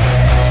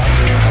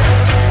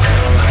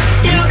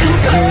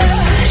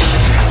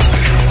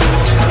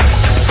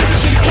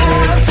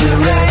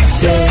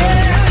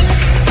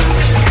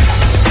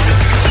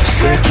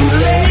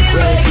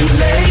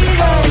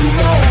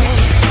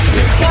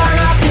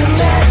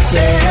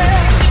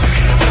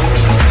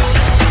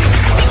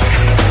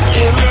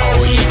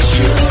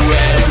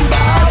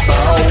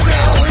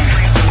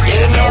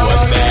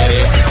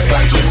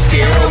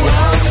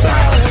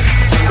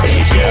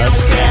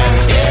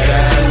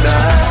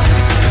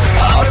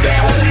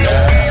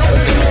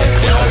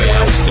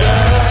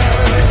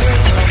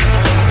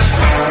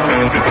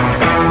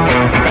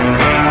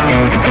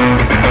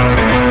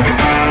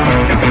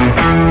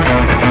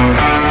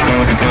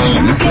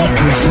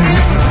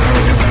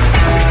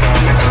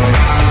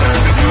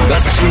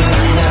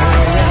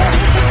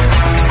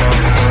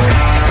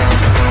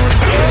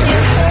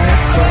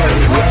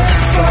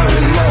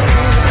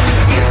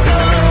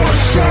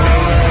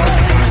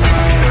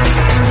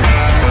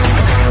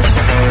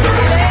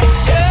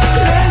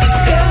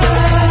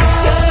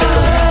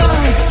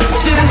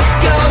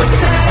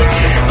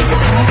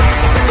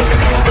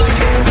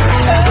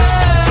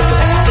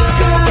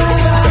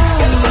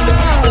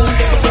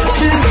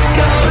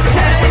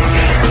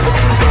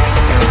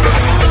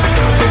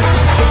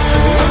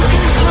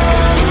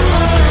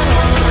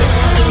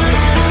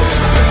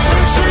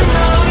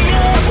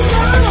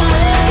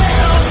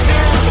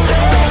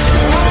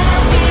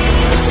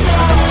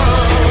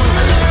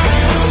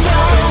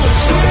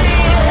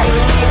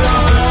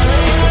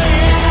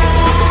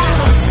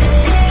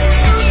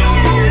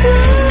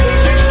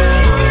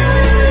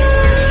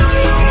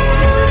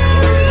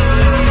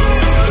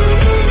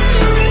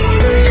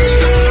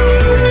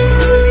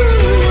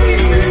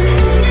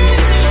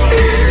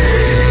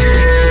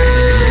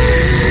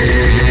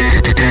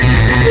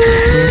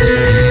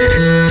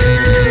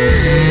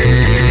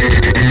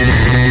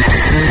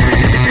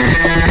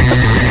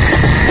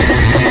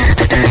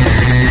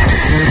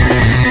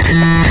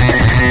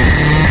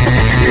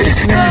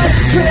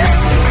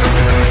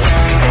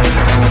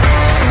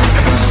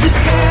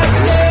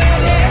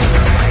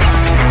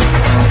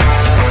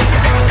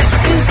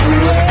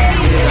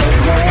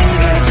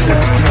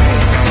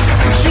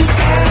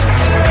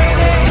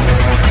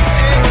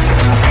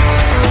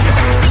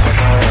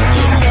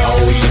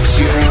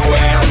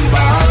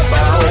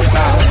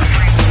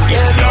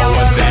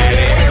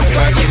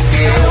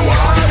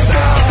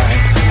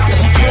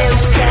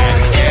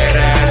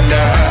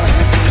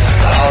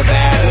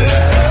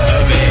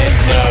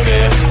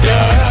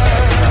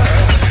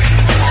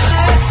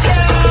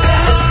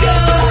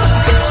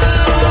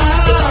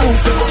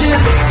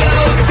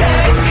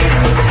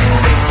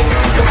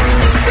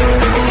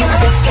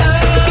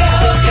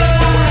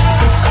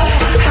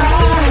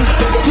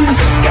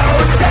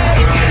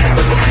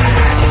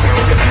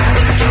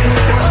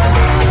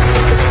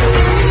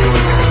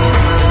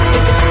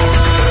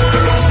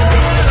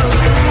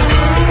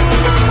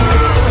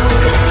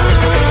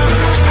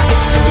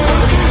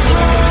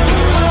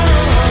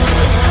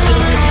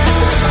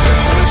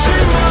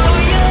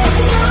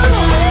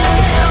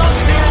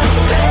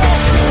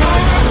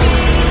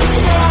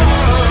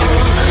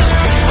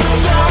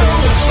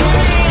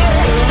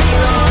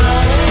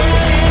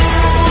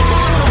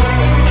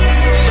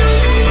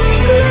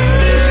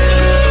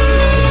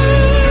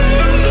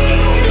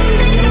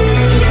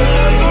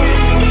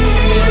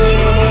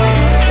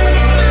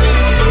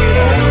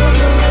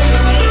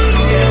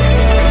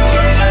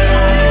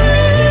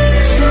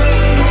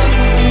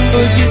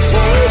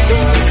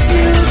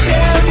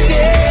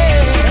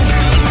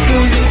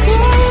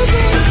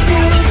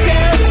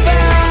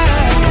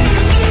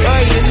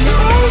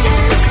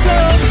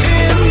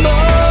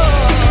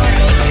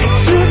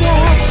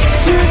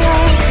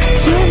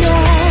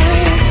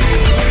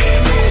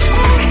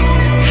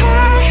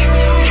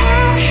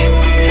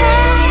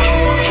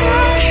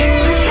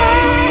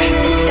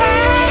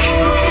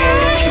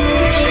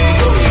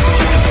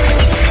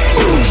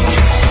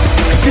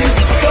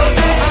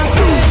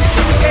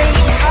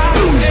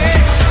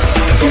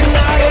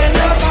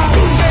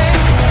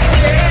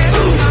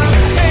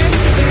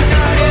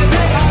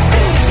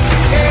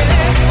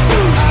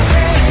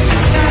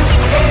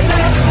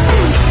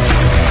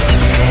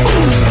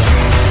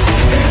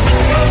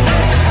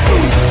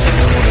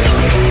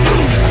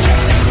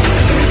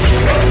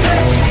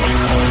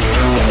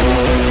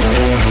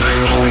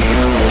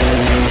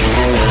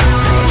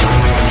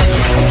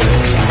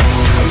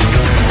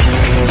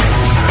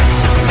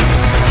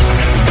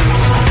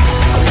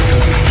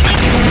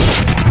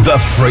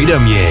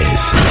 Freedom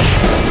Years.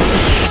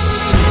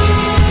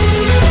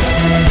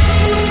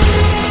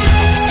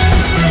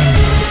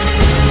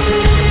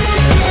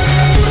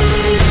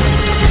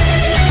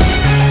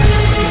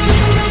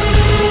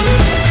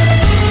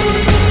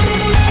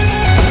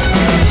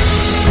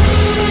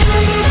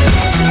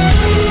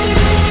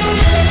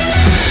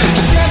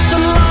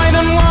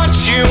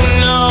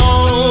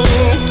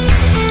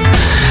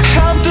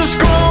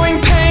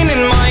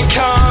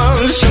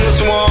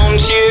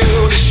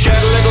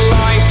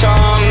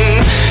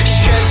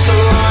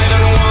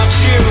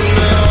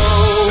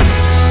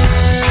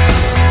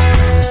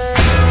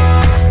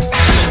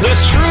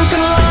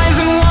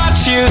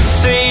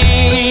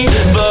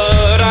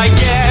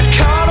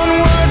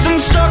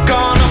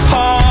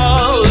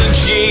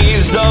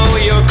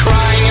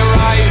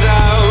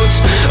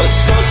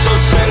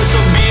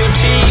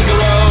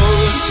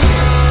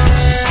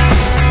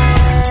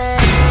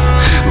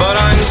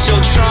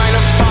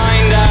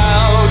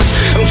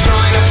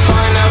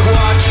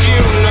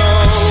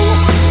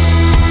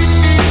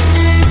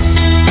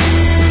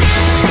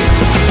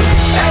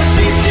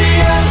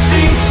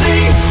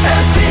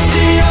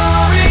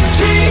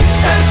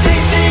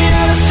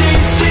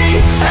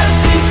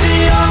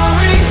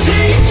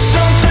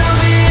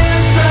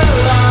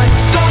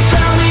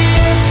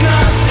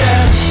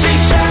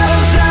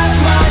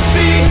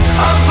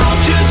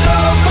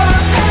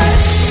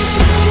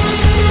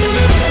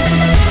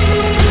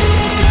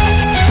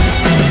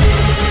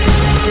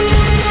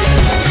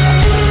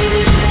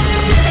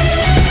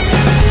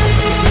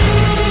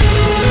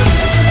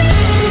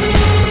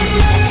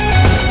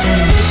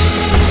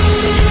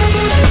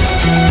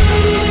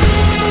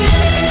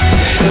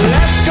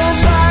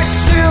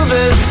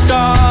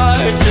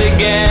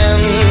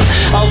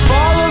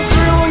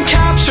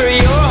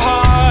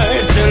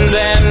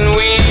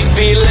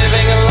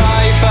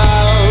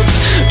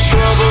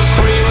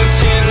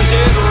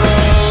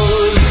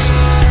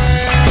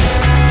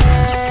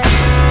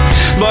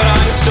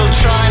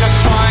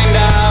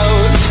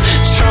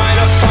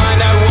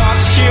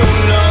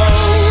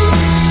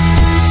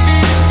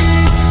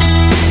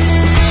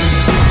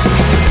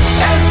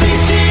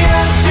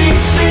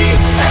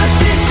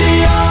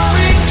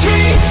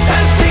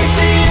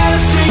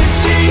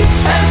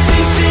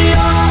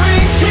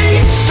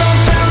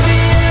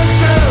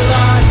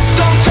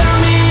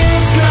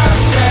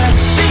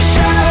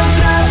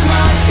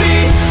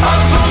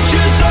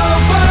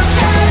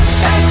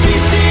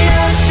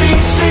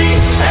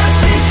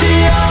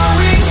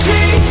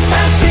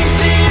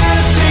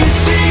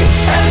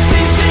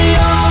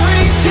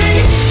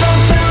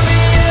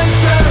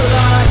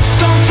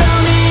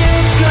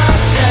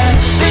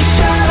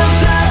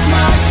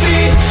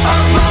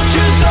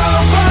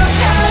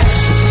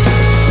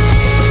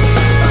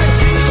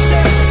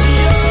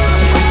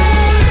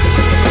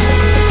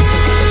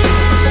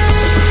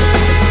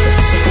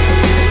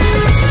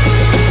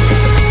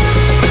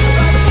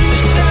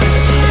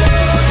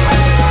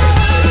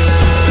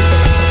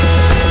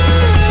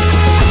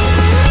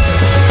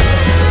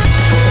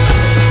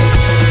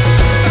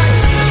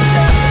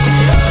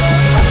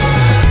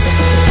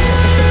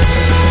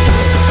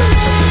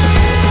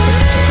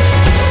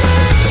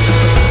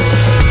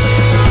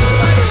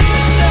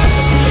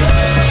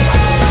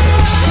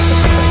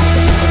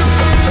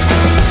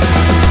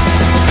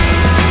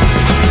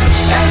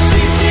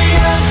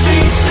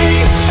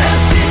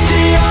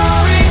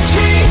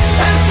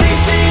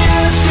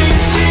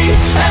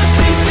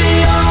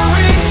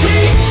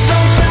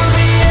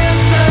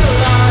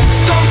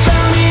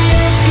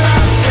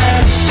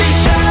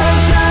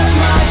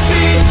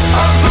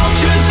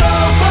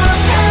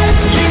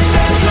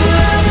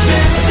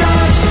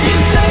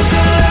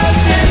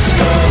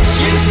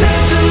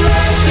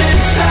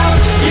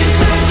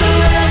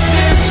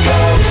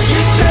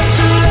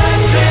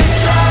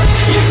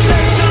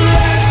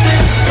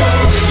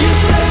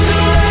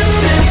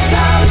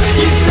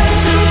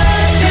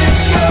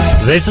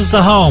 This is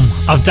the home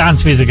of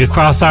dance music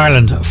across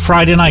Ireland.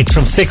 Friday nights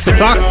from 6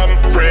 o'clock.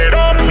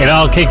 It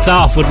all kicks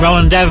off with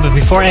Ronan Devon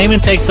before Eamon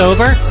takes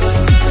over.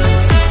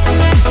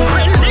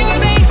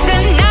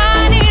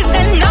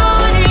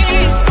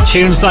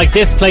 Tunes like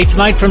this play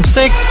tonight from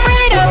 6.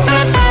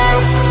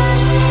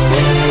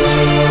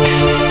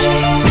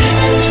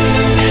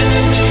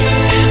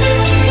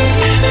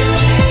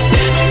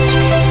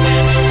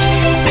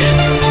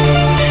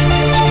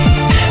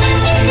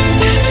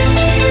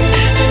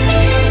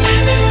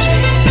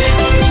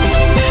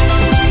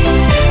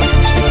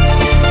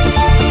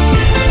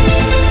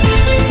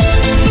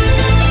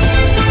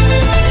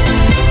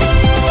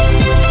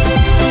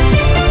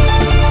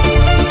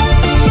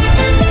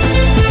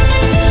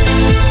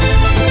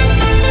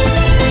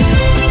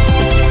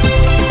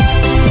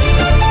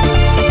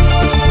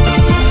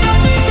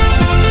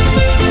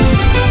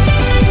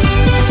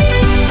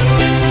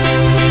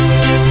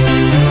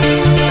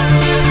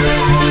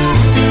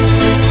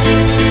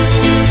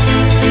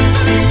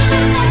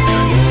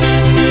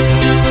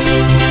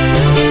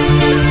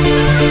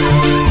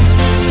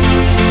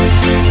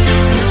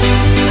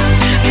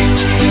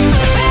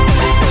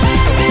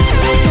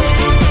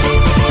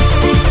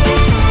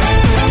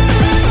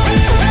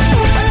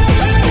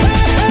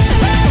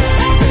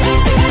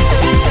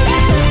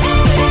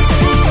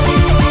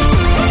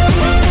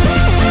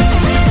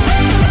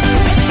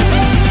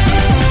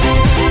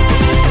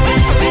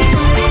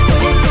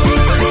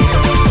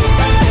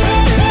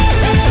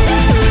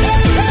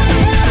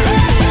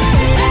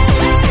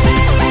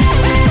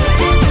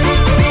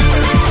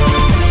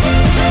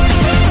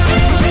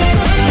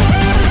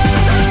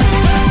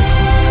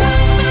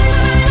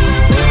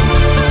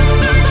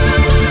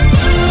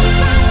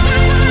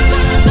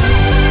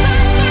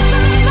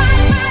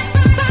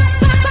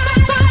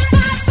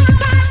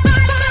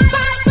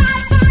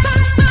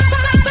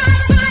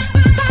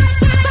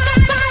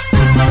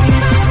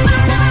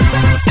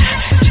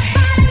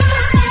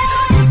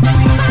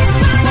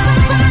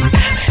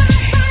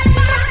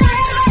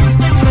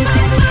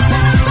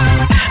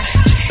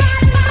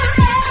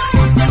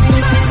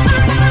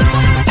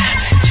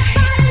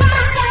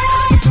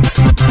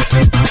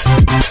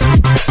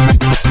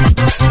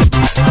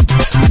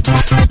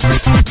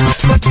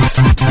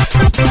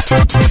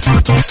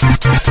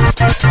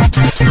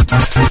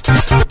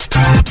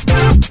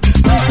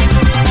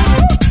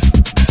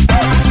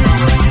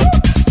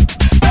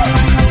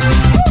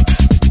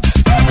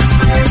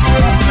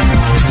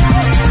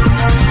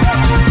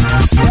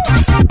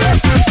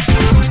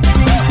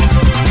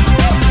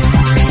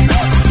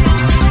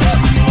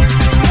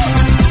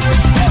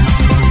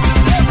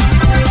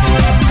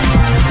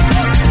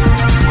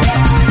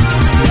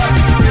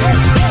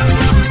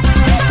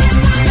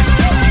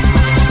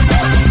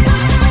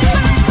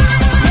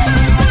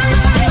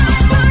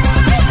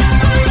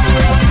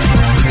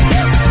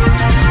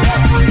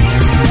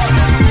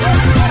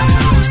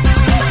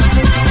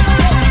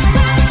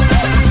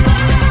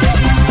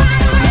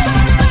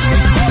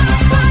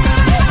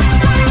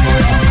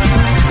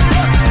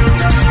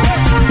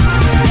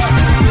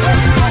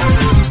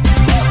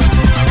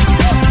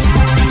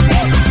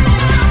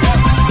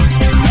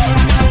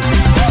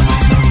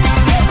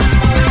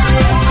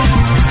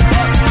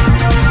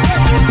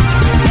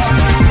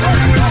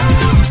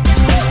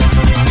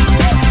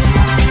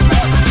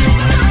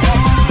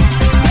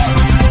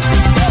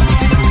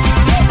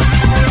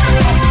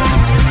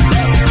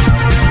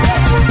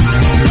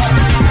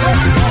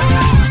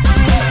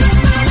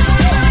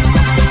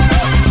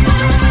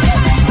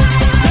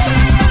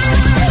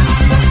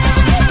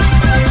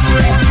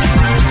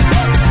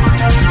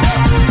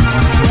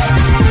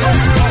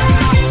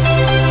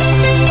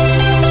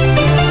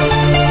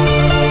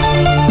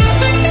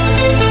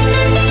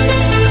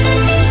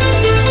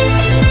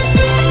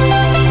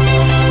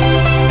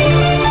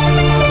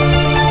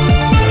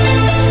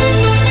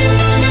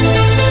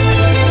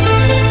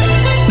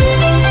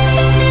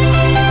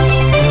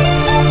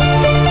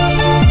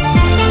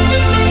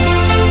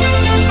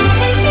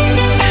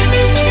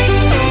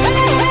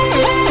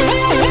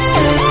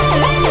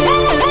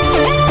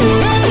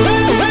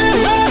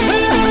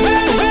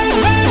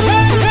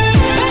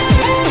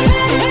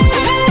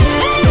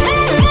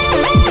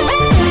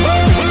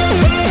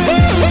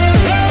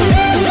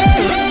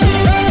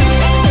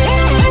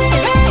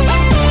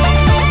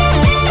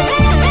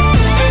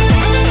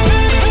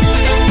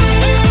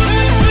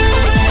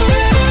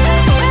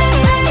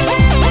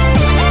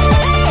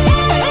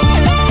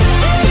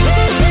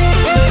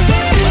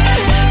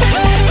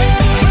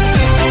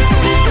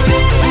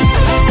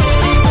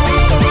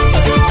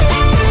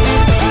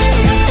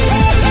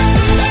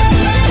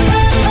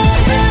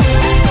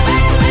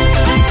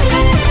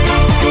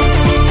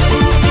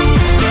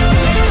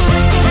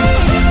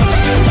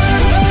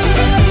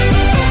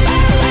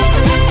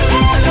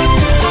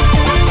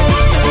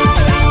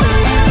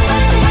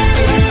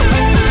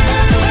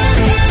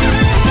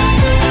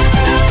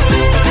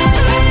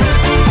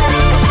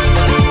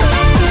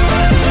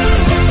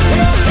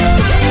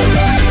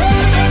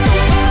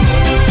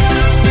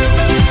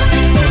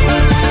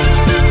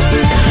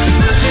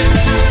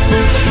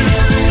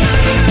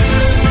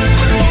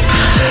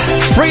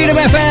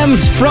 Freedom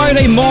FM's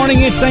Friday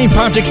morning, it's St.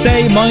 Patrick's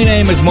Day. My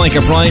name is Mike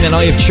O'Brien and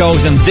I have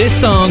chosen this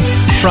song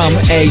from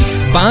a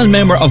band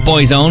member of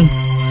Boyzone,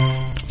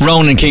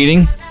 Ronan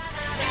Keating.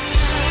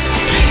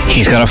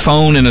 He's got a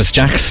phone in his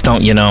jacks,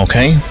 don't you know,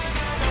 okay?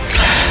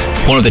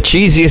 One of the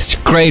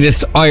cheesiest,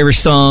 greatest Irish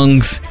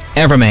songs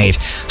ever made.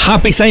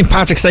 Happy St.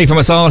 Patrick's Day from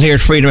us all here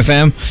at Freedom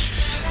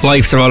FM.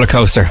 Life's a roller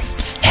coaster.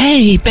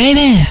 Hey,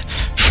 baby.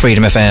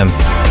 Freedom FM.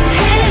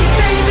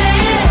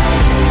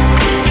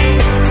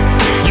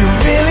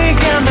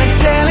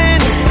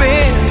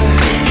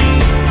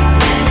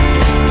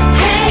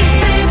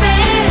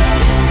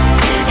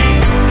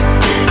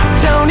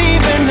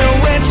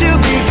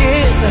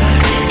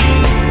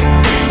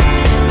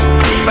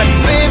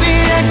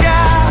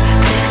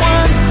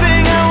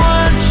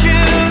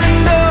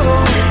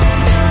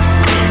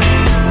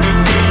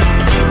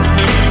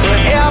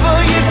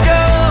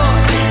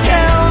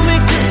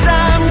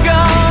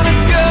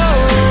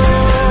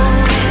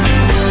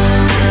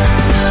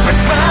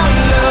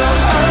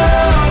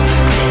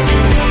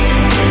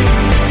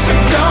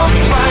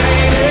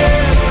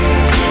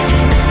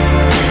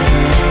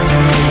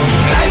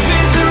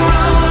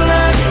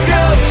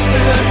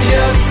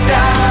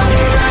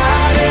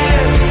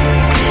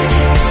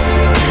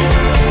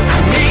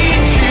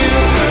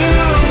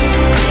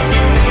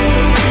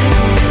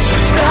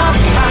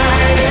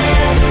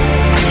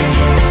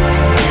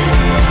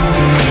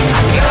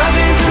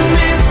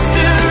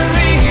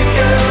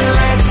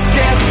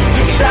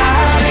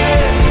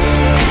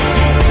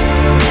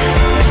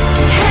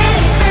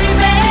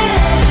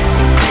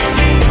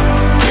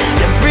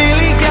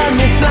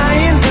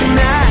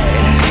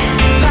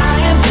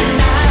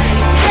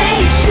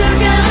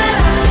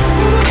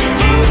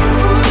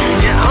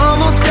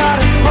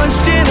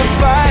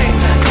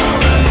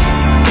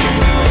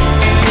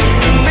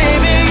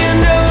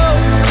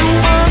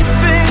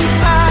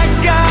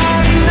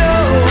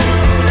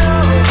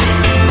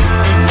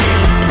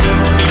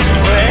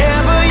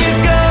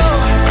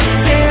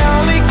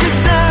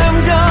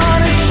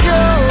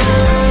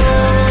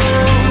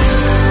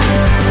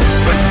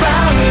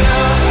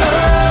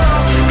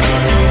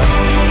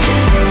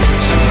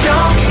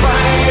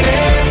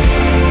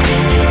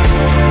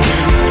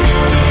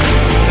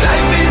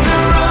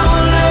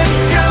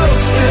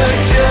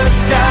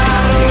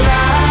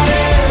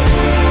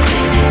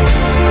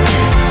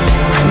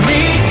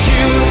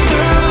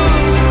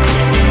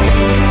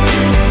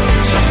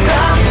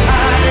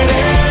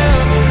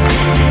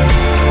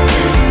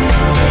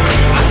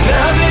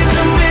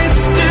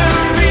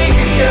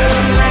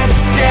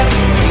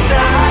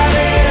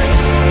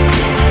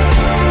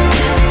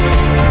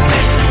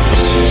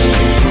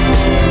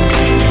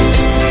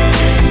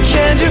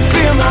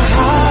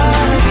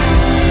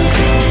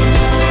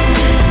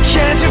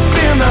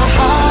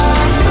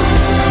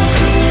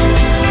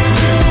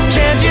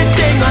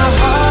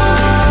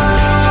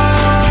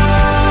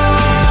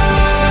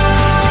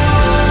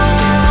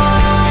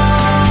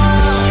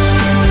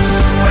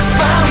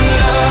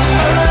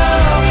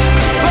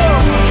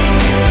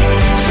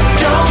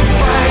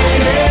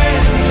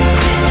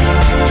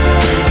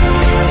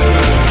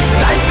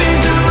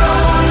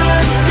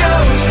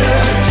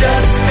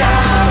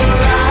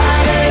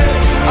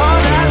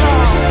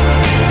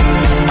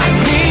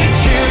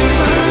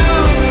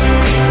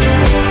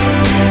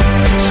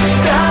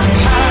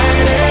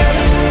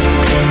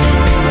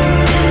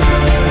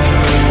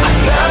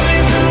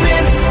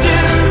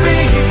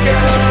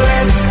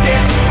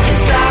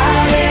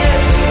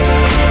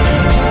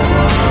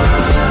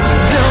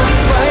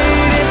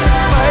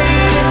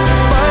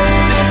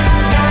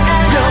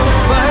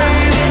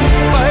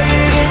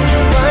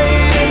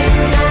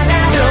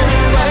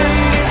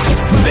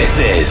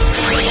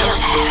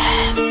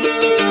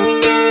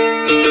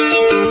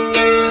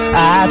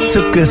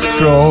 Took a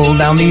stroll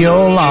down the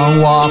old long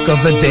walk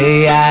of the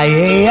day.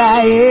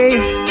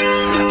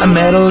 I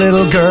met a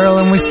little girl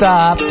and we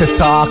stopped to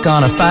talk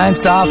on a fine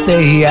soft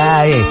day.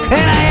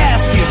 And I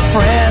asked you,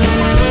 friend,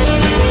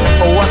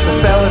 what's a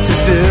fella to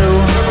do?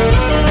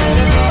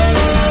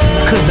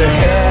 'Cause her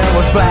hair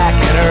was black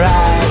and her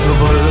eyes were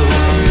blue.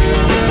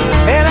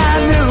 And I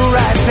knew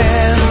right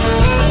then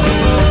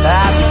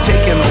I'd be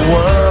taking the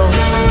world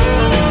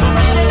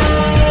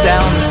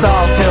down to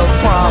Salt Hill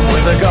Prom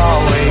with a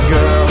Galway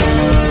girl.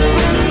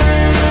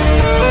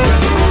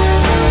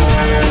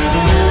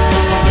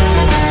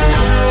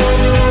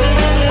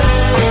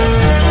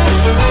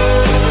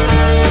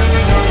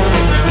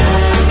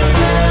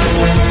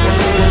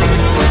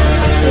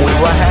 We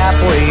were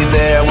halfway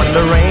there when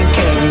the rain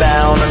came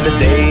down on the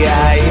day.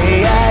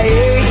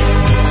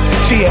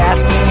 She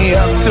asked me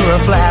up to her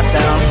flat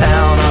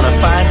downtown on a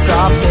fine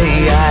soft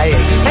day.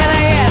 And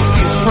I asked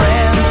you,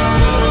 friend,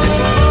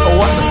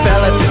 what's a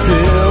fella to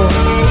do?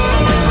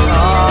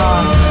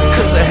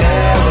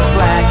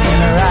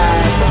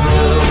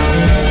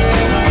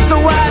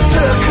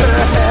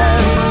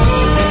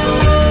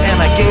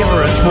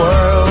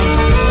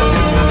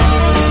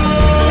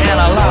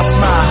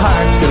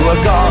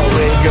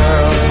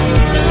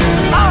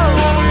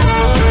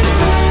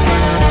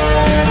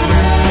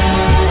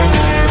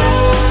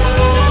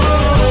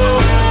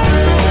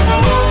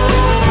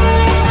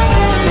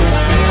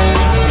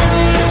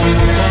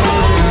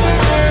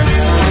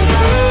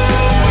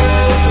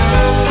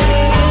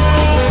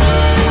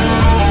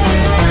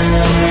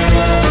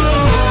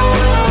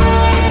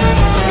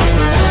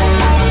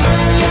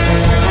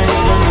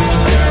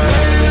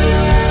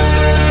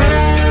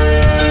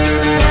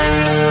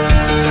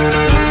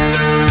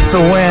 So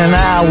when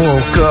I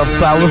woke up,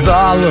 I was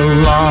all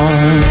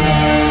alone,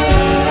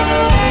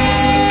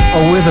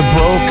 with a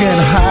broken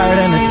heart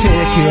and a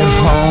ticket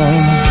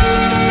home.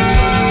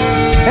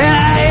 And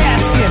I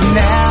ask you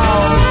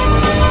now,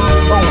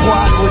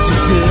 what would you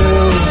do?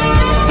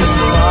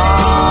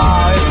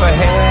 Oh, if her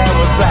hair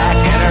was black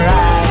and her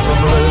eyes were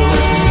blue.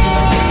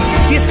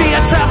 You see,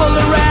 I traveled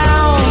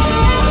around,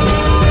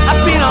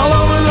 I've been all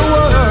over the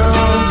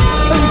world,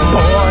 and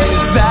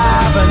boys,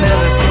 I've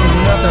never seen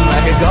nothing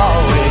like a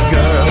Galway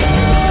girl.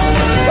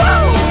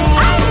 Woo!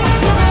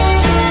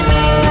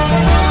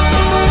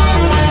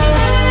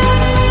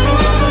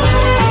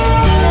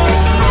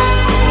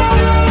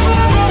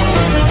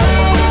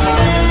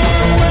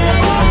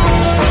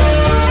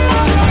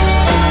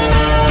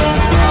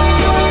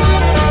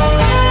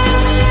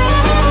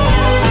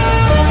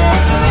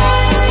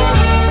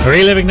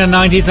 Reliving the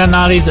 90s and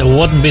 90s, it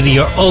wouldn't be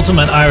your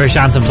ultimate Irish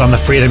anthems on the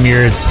Freedom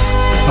Years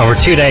over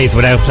 2 days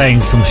without playing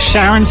some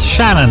Sharon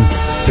Shannon.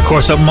 Of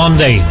course, up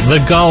Monday,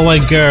 The Galway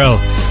Girl.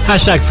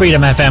 Hashtag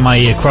Freedom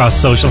FMIE across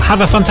social.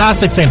 Have a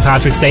fantastic St.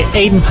 Patrick's Day.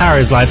 Aidan Power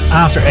is live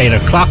after 8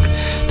 o'clock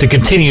to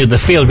continue the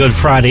Feel Good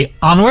Friday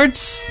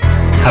onwards.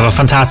 Have a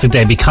fantastic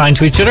day. Be kind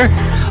to each other.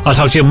 I'll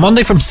talk to you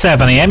Monday from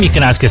 7 a.m. You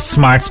can ask a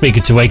smart speaker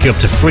to wake you up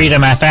to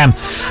Freedom FM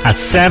at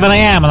 7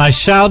 a.m. and I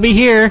shall be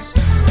here.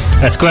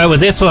 Let's go out with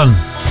this one.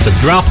 The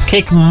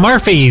Dropkick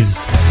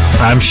Murphys.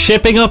 I'm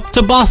shipping up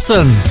to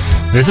Boston.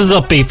 This is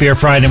Upbeat for your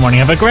Friday morning.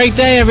 Have a great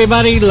day,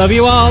 everybody. Love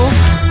you all.